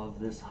half of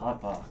this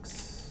hot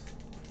box.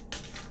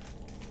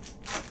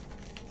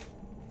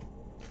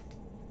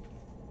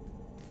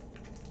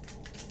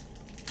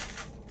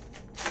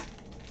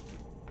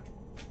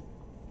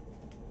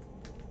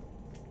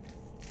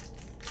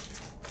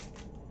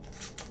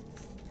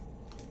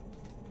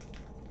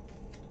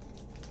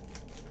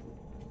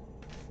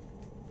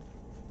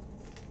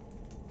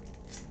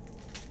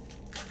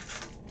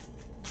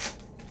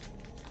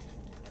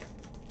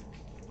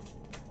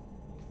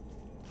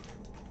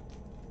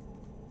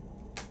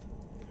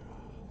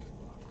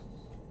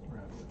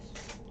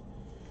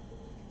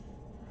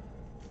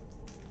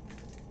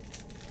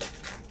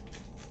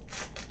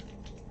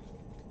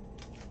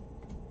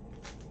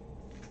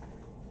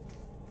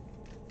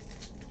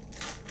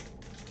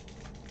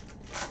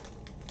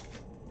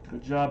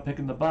 Good job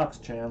picking the box,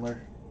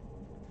 Chandler.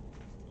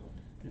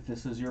 If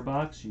this is your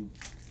box, you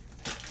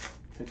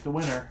pick the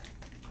winner.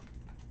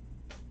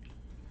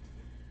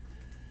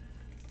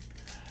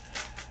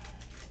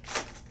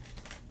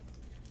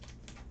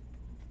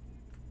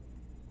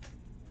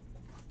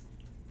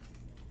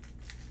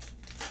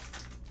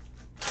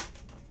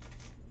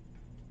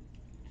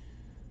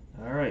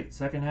 Alright,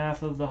 second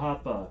half of the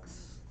hot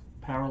box.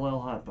 Parallel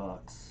hot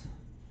box.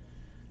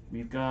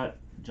 We've got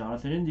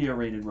Jonathan India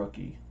rated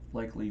rookie.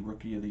 Likely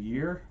rookie of the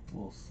year.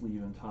 We'll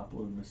sleeve and top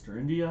load Mr.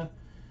 India.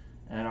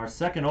 And our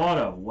second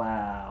auto.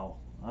 Wow.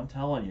 I'm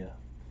telling you.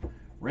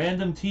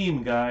 Random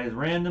team, guys.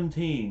 Random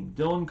team.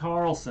 Dylan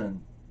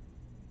Carlson.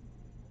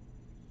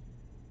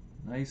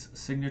 Nice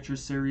signature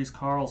series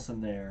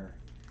Carlson there.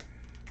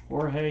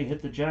 Jorge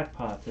hit the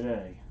jackpot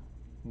today.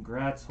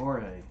 Congrats,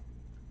 Jorge.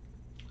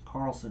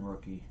 Carlson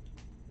rookie.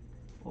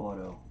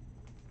 Auto.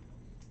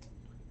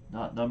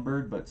 Not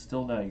numbered, but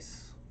still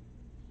nice.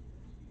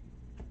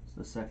 It's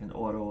the second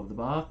auto of the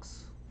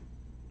box.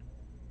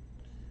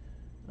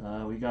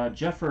 We got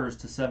Jeffers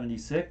to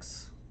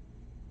 76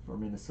 for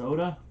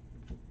Minnesota.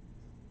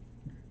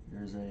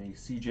 There's a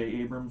C.J.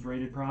 Abrams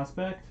rated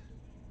prospect.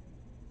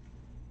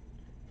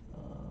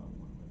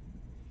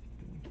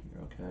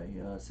 Okay,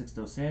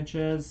 Sixto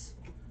Sanchez,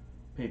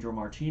 Pedro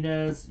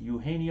Martinez,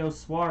 Eugenio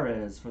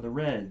Suarez for the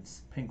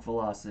Reds, pink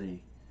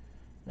velocity.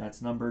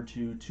 That's numbered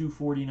to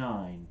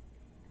 249.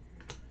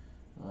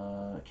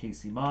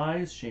 Casey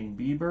Mize, Shane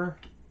Bieber,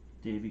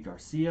 Davy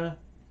Garcia,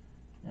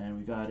 and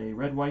we got a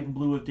red, white, and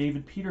blue of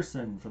David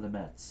Peterson for the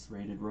Mets,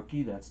 rated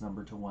rookie. That's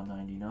numbered to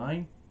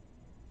 199.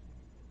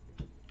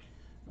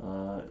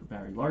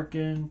 Barry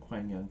Larkin,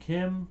 Kwang Young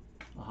Kim,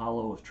 a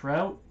hollow of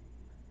Trout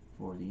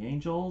for the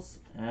Angels,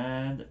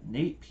 and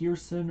Nate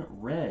Pearson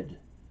red.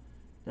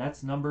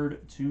 That's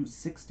numbered to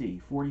 60,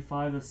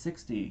 45 of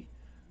 60.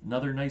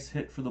 Another nice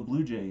hit for the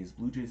Blue Jays.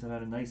 Blue Jays have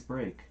had a nice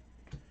break.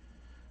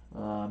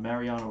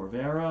 Mariano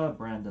Rivera,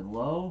 Brandon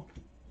Lowe,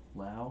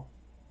 Lau.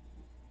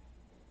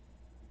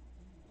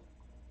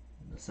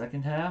 In the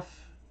second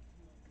half,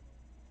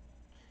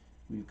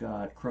 we've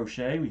got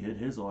Crochet. We hit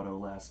his auto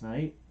last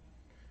night.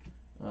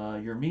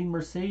 Yermin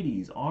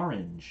Mercedes,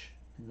 orange.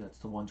 I think that's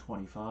to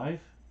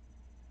 125.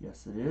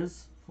 Yes, it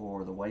is,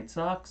 for the White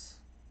Sox.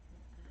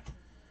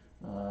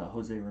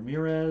 Jose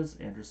Ramirez,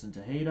 Anderson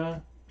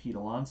Tejeda, Pete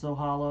Alonso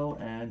hollow,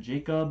 and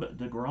Jacob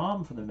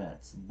deGrom for the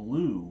Mets,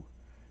 blue.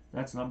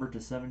 That's numbered to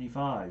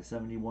 75,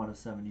 71 of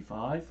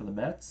 75 for the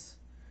Mets.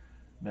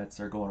 Mets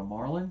are going to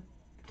Marlin.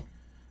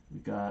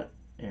 We've got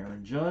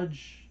Aaron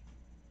Judge,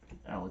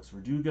 Alex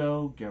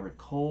Verdugo, Garrett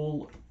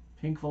Cole,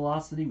 pink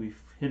velocity. We've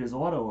hit his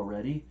auto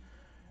already.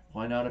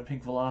 Why not a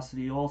pink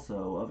velocity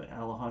also of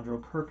Alejandro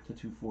Kirk to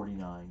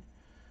 249?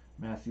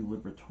 Matthew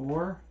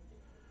Liberatore,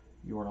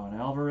 Yordan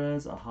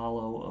Alvarez, a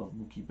hollow of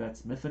Mookie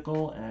Betts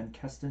Mythical, and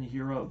Keston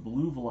Hiura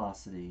blue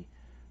velocity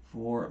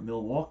for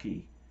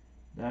Milwaukee.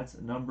 That's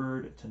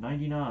numbered to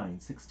 99,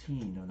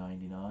 16 of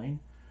 99.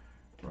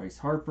 Bryce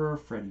Harper,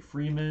 Freddie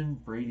Freeman,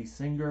 Brady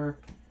Singer,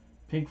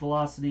 pink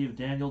velocity of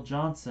Daniel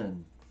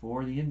Johnson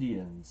for the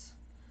Indians.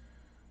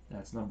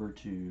 That's numbered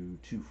to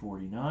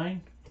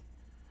 249.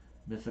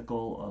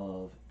 Mythical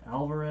of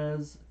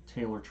Alvarez,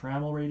 Taylor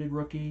Trammell rated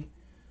rookie,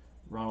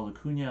 Ronald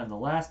Acuna, and the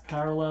last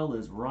parallel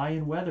is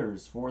Ryan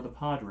Weathers for the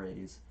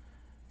Padres.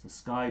 It's a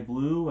sky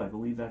blue. I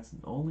believe that's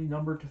only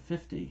numbered to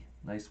 50.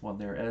 Nice one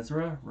there,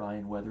 Ezra.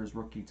 Ryan Weathers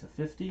rookie to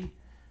 50.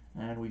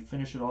 And we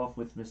finish it off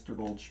with Mr.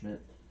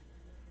 Goldschmidt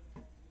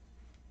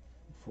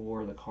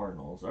for the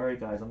Cardinals. All right,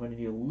 guys, I'm going to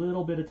need a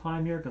little bit of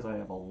time here because I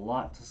have a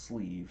lot to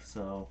sleeve.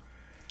 So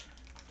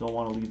don't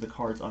want to leave the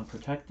cards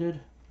unprotected.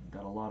 I've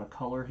got a lot of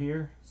color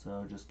here,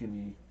 so just give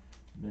me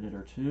a minute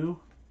or two,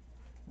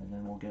 and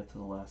then we'll get to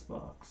the last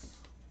box.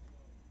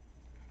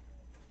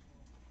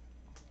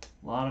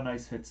 A lot of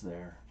nice hits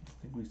there. I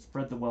think we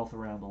spread the wealth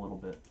around a little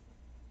bit.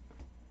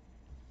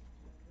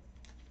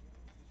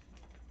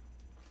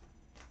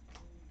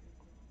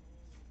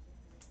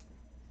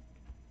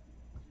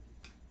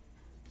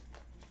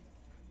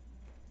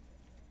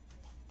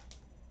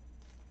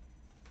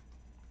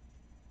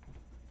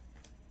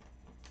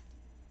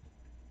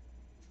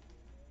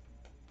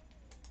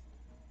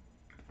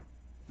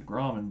 The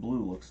Grom in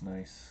blue looks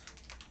nice.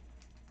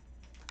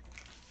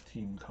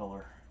 Team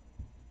color.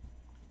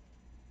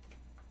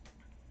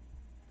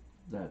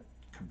 That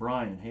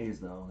Brian Hayes,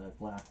 though, that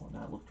black one,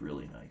 that looked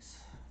really nice.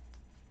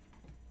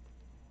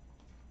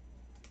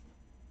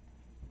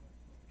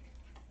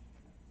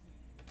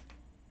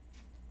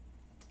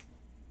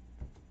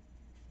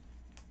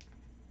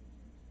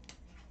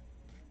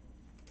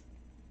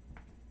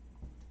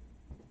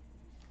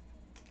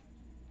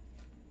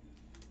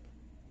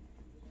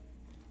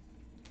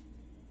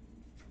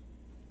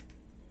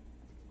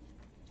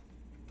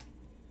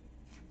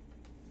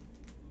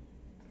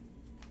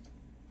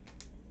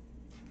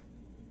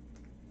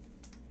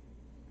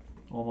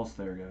 Almost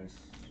there, guys.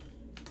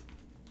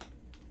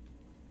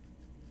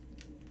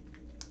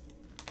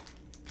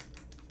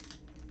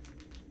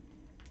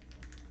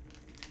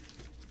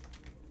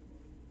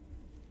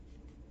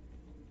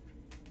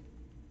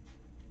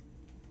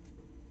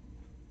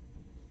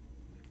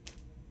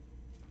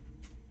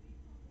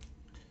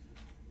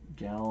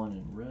 Gallon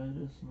in red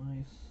is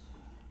nice.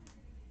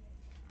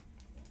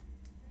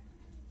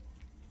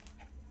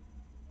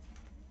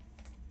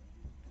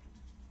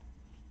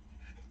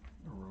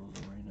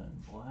 Rosarena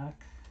in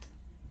black.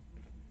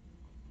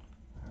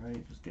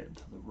 Alright, just getting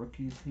to the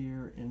rookies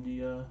here.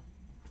 India.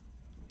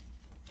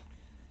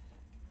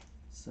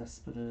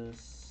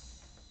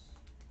 Cespedes.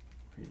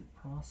 Rated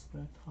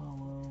Prospect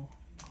Hollow.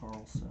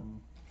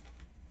 Carlson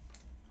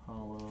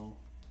Hollow.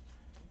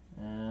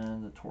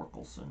 And the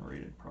Torkelson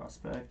Rated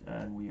Prospect.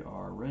 And we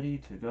are ready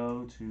to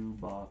go to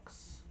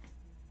box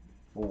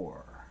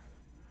 4.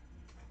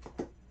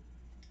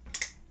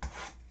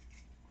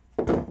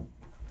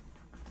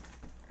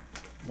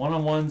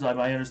 One-on-ones,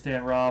 I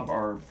understand, Rob,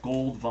 are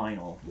gold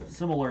vinyl,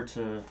 similar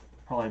to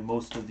probably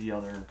most of the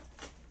other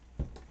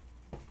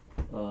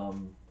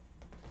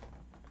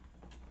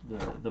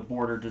the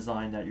border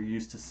design that you're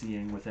used to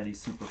seeing with any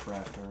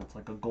superfractor. It's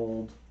like a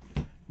gold,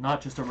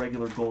 not just a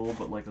regular gold,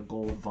 but like a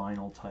gold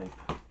vinyl type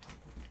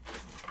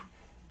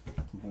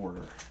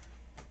border.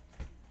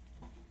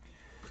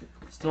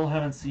 Still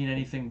haven't seen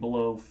anything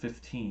below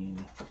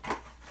 15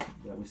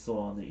 that we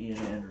saw on the Ian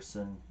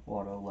Anderson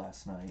auto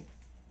last night.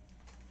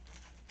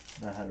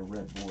 That had a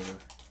red border.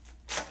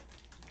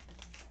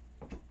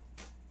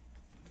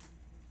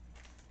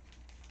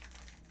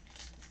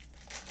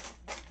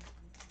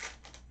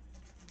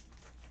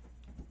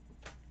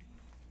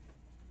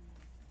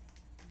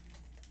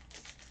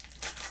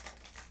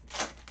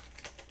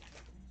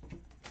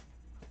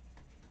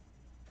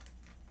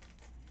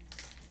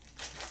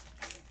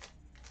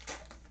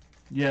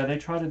 Yeah, they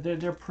try to.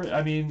 They're pretty.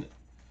 I mean,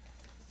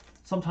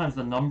 sometimes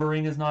the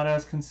numbering is not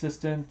as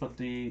consistent, but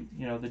the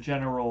the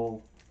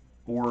general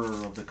order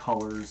of the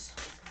colors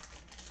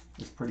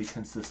is pretty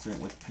consistent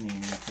with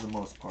Panini for the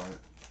most part.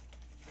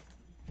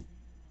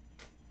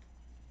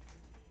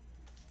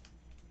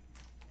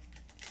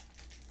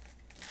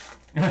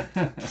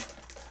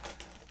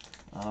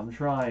 I'm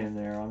trying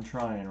there. I'm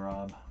trying,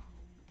 Rob.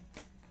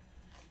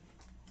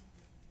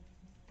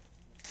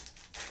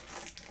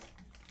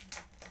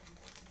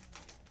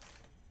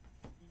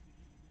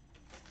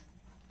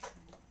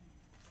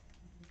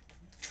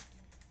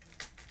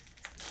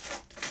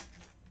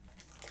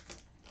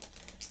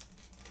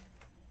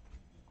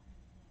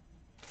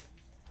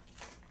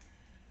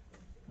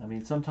 I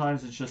mean,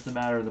 sometimes it's just a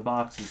matter of the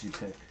boxes you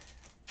pick.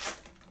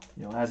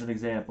 As an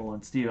example,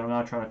 and Steve, I'm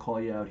not trying to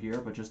call you out here,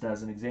 but just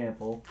as an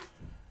example,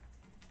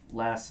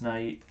 last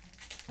night,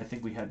 I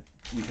think we hit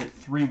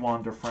 3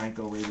 Wander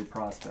Franco rated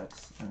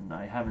prospects, and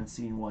I haven't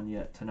seen one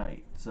yet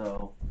tonight.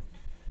 So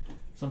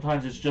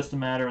sometimes it's just a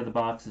matter of the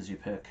boxes you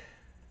pick.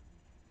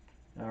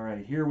 All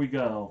right, here we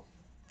go.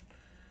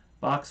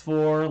 Box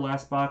 4,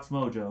 last box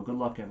mojo. Good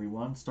luck,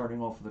 everyone.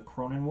 Starting off with a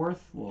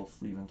Cronenworth. We'll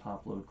sleeve and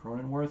top load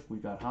Cronenworth. We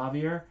got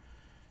Javier.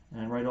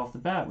 And right off the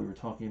bat, we were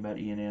talking about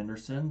Ian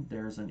Anderson.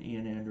 There's an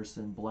Ian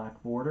Anderson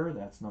black border.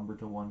 That's numbered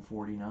to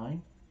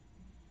 149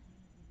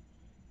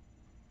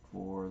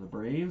 for the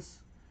Braves.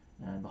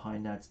 And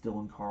behind that's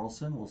Dylan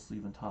Carlson. We'll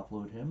sleeve and top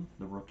load him,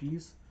 the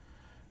rookies.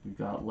 We've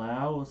got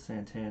Lau,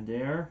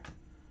 Santander,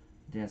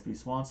 Dansby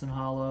Swanson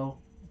Hollow,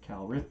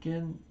 Cal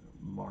Ripken,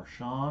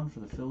 Marchand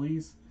for the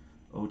Phillies,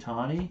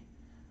 Ohtani,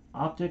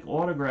 Optic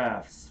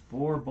Autographs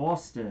for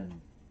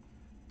Boston,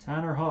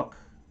 Tanner Hook.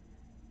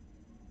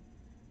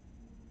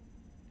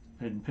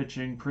 Been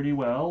pitching pretty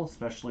well,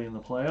 especially in the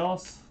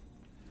playoffs.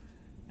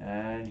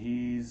 And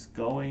he's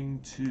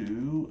going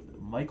to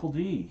Michael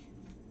D.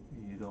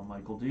 Here you go,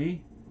 Michael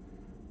D.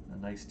 A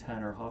nice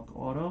Tanner Hook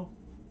auto.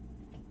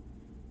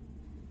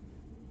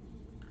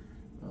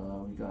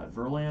 We got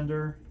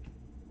Verlander,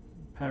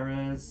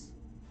 Perez,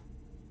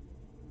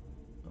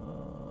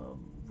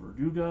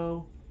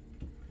 Verdugo,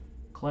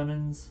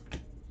 Clemens.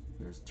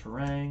 There's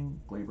Terang,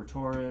 Gleyber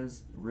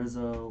Torres,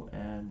 Rizzo,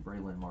 and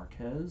Braylon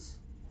Marquez.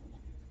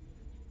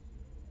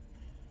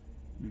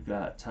 We've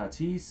got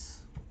Tatis,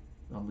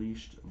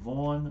 Unleashed,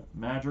 Vaughn,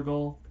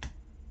 Madrigal,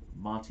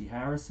 Monty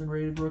Harrison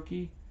rated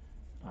rookie,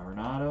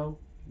 Arenado,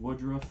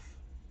 Woodruff,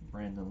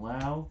 Brandon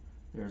Lau.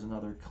 There's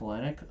another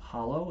Kalenic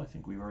hollow. I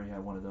think we already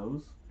had one of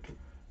those.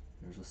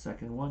 There's a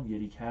second one,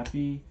 Yiddy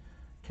Cappy,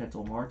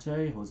 Ketel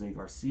Marte, Jose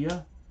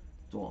Garcia,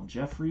 Dalton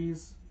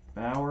Jeffries,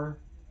 Bauer,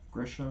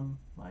 Grisham,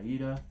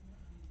 Maeda,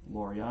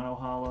 Laureano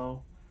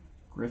hollow,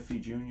 Griffey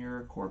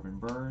Jr., Corbin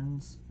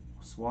Burns,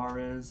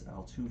 Suarez,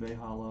 Altuve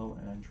hollow,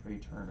 and Trey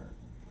Turner.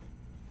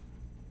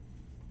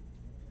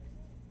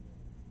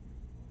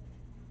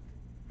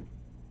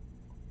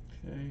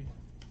 Okay,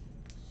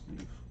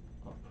 sleeve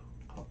up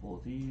a couple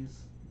of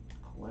these.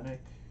 Kalenic,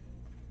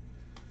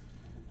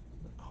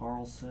 the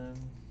Carlson,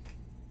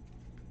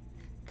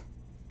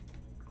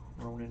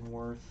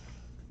 Cronenworth,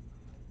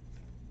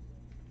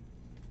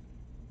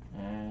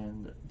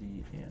 and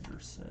the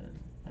Anderson.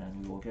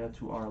 And we will get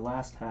to our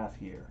last half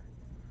here.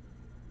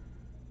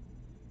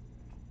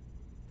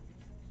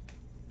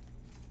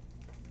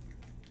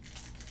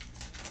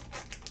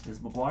 Is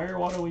McGuire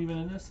auto even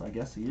in this? I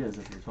guess he is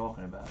if you're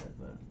talking about it,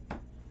 but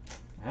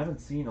I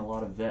haven't seen a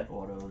lot of vet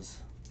autos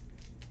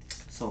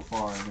so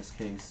far in this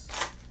case.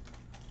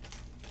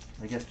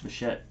 I guess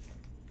Bichette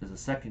is a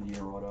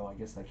second-year auto. I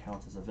guess that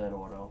counts as a vet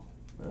auto,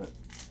 but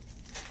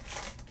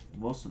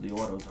most of the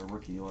autos are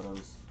rookie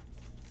autos.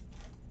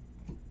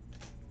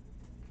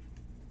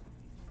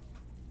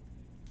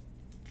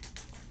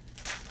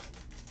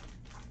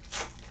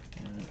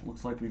 And it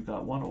looks like we've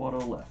got one auto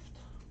left.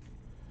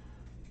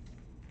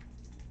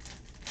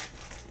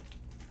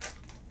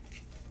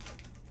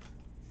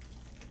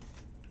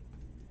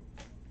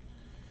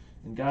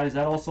 And guys,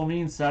 that also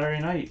means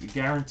Saturday night, you're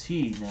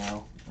guaranteed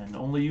now. And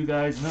only you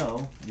guys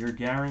know, you're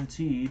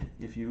guaranteed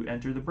if you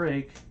enter the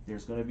break,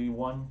 there's going to be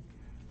one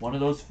of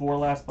those 4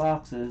 last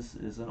boxes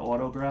is an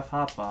autograph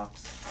hot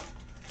box.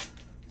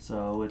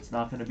 So it's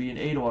not going to be an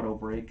 8 auto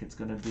break, it's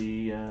going to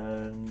be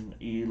an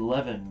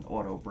 11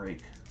 auto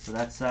break. So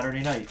that's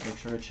Saturday night. Make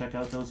sure to check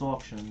out those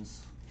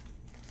auctions.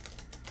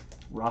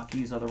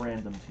 Rockies are the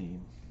random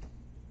team.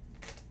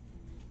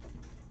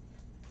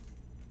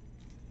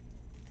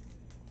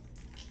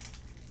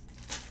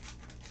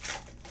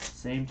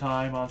 Same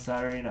time on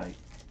Saturday night,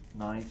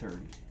 9:30.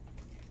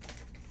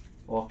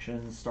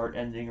 Auctions start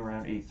ending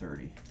around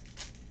 8:30.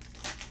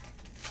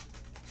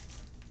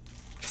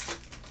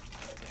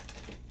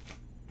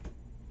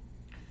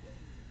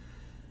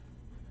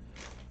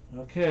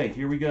 Okay,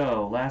 here we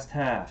go. Last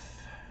half.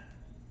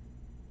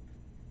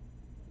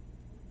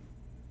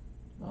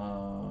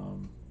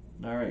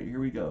 All right, here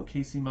we go.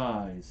 Casey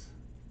Mize,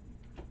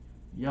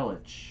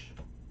 Yelich,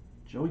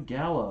 Joey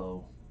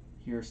Gallo.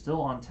 Here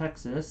still on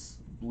Texas.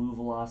 Blue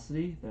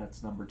Velocity,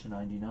 that's number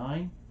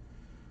 /99.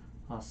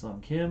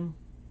 Ha-Sung Kim,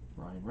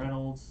 Ryan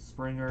Reynolds,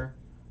 Springer,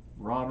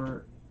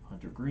 Robert,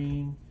 Hunter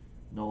Green,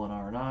 Nolan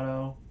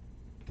Arenado,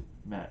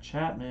 Matt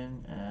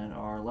Chapman, and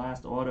our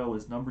last auto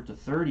is number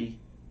 /30.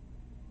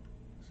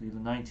 See the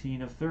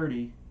 19 of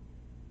 30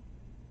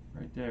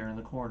 right there in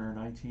the corner,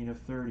 19 of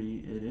 30.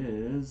 It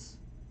is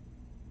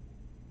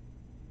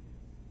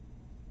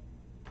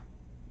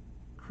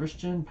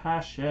Christian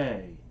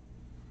Pache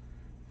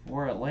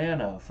for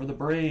Atlanta, for the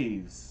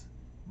Braves.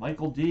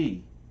 Michael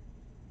D.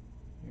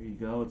 There you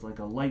go. It's like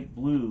a light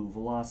blue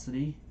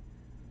Velocity.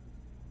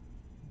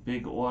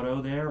 Big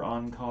auto there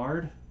on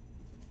card.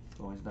 It's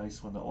always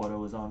nice when the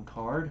auto is on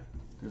card.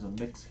 There's a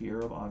mix here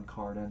of on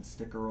card and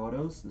sticker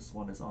autos. This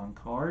one is on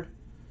card.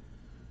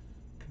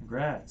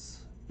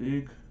 Congrats.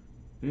 Big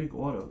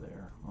auto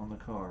there on the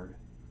card.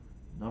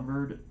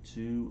 Numbered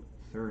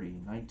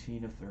 /30.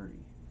 19 of 30.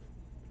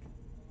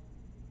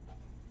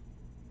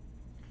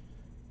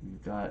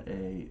 We've got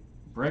a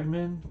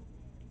Bregman,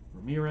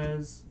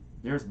 Ramirez.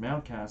 There's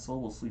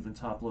Mountcastle. We'll sleeve and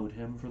top load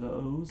him for the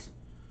O's.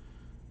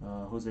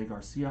 Jose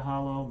Garcia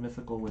Hollow,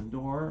 Mythical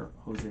Lindor,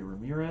 Jose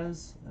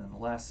Ramirez. And the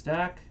last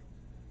stack,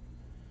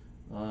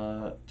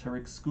 Tarek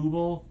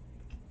Skubal,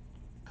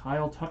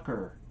 Kyle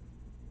Tucker,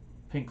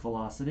 Pink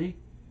Velocity.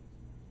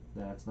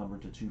 That's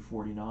numbered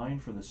 /249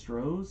 for the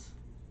Stros.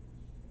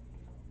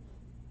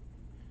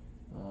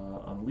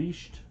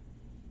 Unleashed,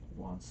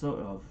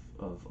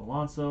 of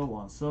Alonso,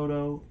 Juan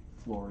Soto,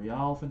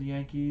 Florial for the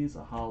Yankees,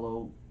 a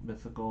hollow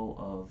mythical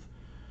of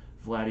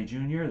Vladdy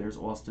Jr. There's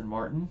Austin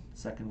Martin,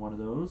 second one of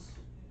those.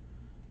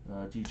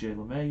 DJ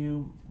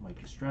LeMahieu,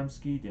 Mike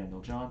Yastrzemski, Daniel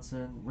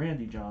Johnson,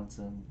 Randy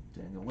Johnson,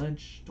 Daniel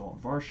Lynch,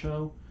 Dalton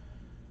Varsho,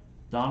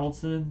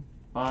 Donaldson,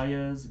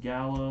 Baez,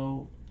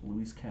 Gallo,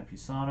 Luis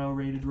Campusano,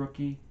 rated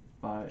rookie,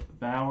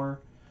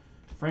 Bauer,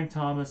 Frank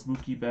Thomas,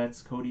 Mookie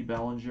Betts, Cody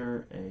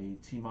Bellinger, a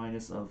T-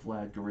 of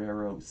Vlad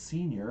Guerrero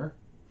Sr.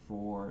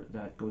 for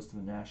that goes to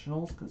the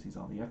Nationals because he's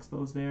on the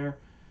Expos there.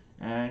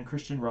 And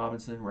Christian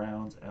Robinson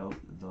rounds out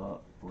the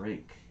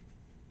break.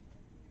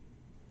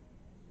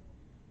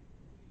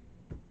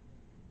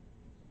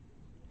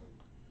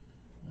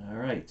 All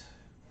right.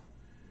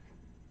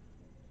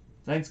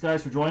 Thanks,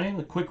 guys, for joining.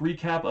 A quick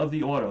recap of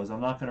the autos.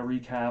 I'm not going to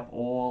recap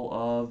all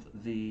of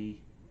the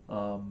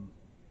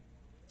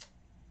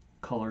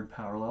colored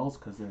parallels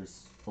because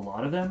there's a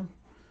lot of them.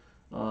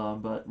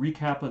 But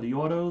recap of the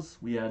autos.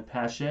 We had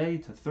Pache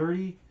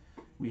 /30.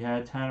 We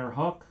had Tanner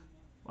Hook,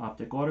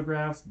 Optic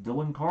Autographs.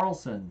 Dylan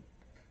Carlson,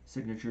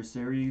 Signature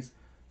Series.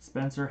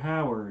 Spencer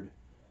Howard.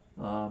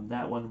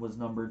 That one was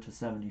numbered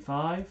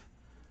 /75.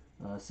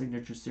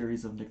 Signature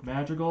Series of Nick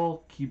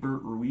Madrigal.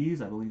 Keibert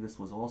Ruiz, I believe this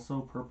was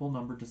also purple,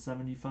 numbered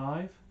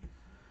 /75.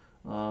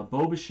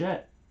 Bo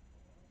Bichette,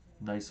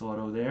 nice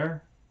auto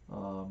there.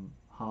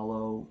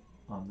 Hollow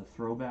on the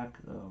throwback,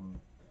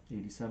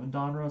 87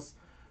 Donruss.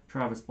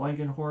 Travis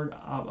Blankenhorn,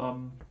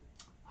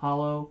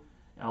 hollow.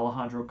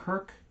 Alejandro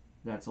Kirk,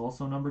 that's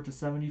also numbered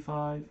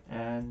 /75.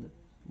 And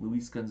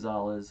Luis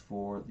Gonzalez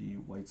for the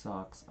White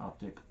Sox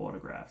Optic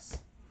Autographs.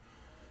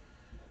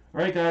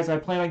 Alright, guys, I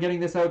plan on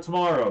getting this out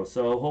tomorrow,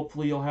 so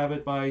hopefully you'll have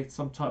it by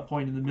some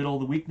point in the middle of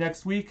the week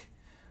next week.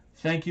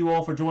 Thank you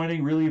all for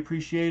joining. Really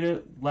appreciate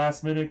it.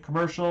 Last minute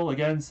commercial.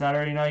 Again,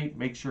 Saturday night.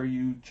 Make sure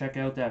you check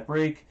out that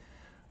break.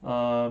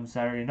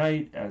 Saturday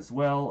night as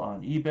well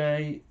on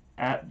eBay.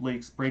 At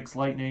Blake's Breaks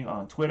Lightning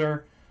on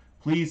Twitter.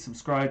 Please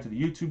subscribe to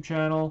the YouTube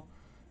channel.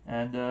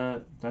 And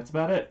that's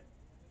about it.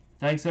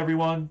 Thanks,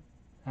 everyone.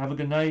 Have a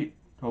good night.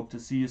 Hope to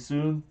see you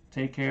soon.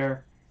 Take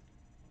care.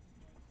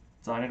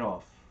 Signing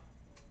off.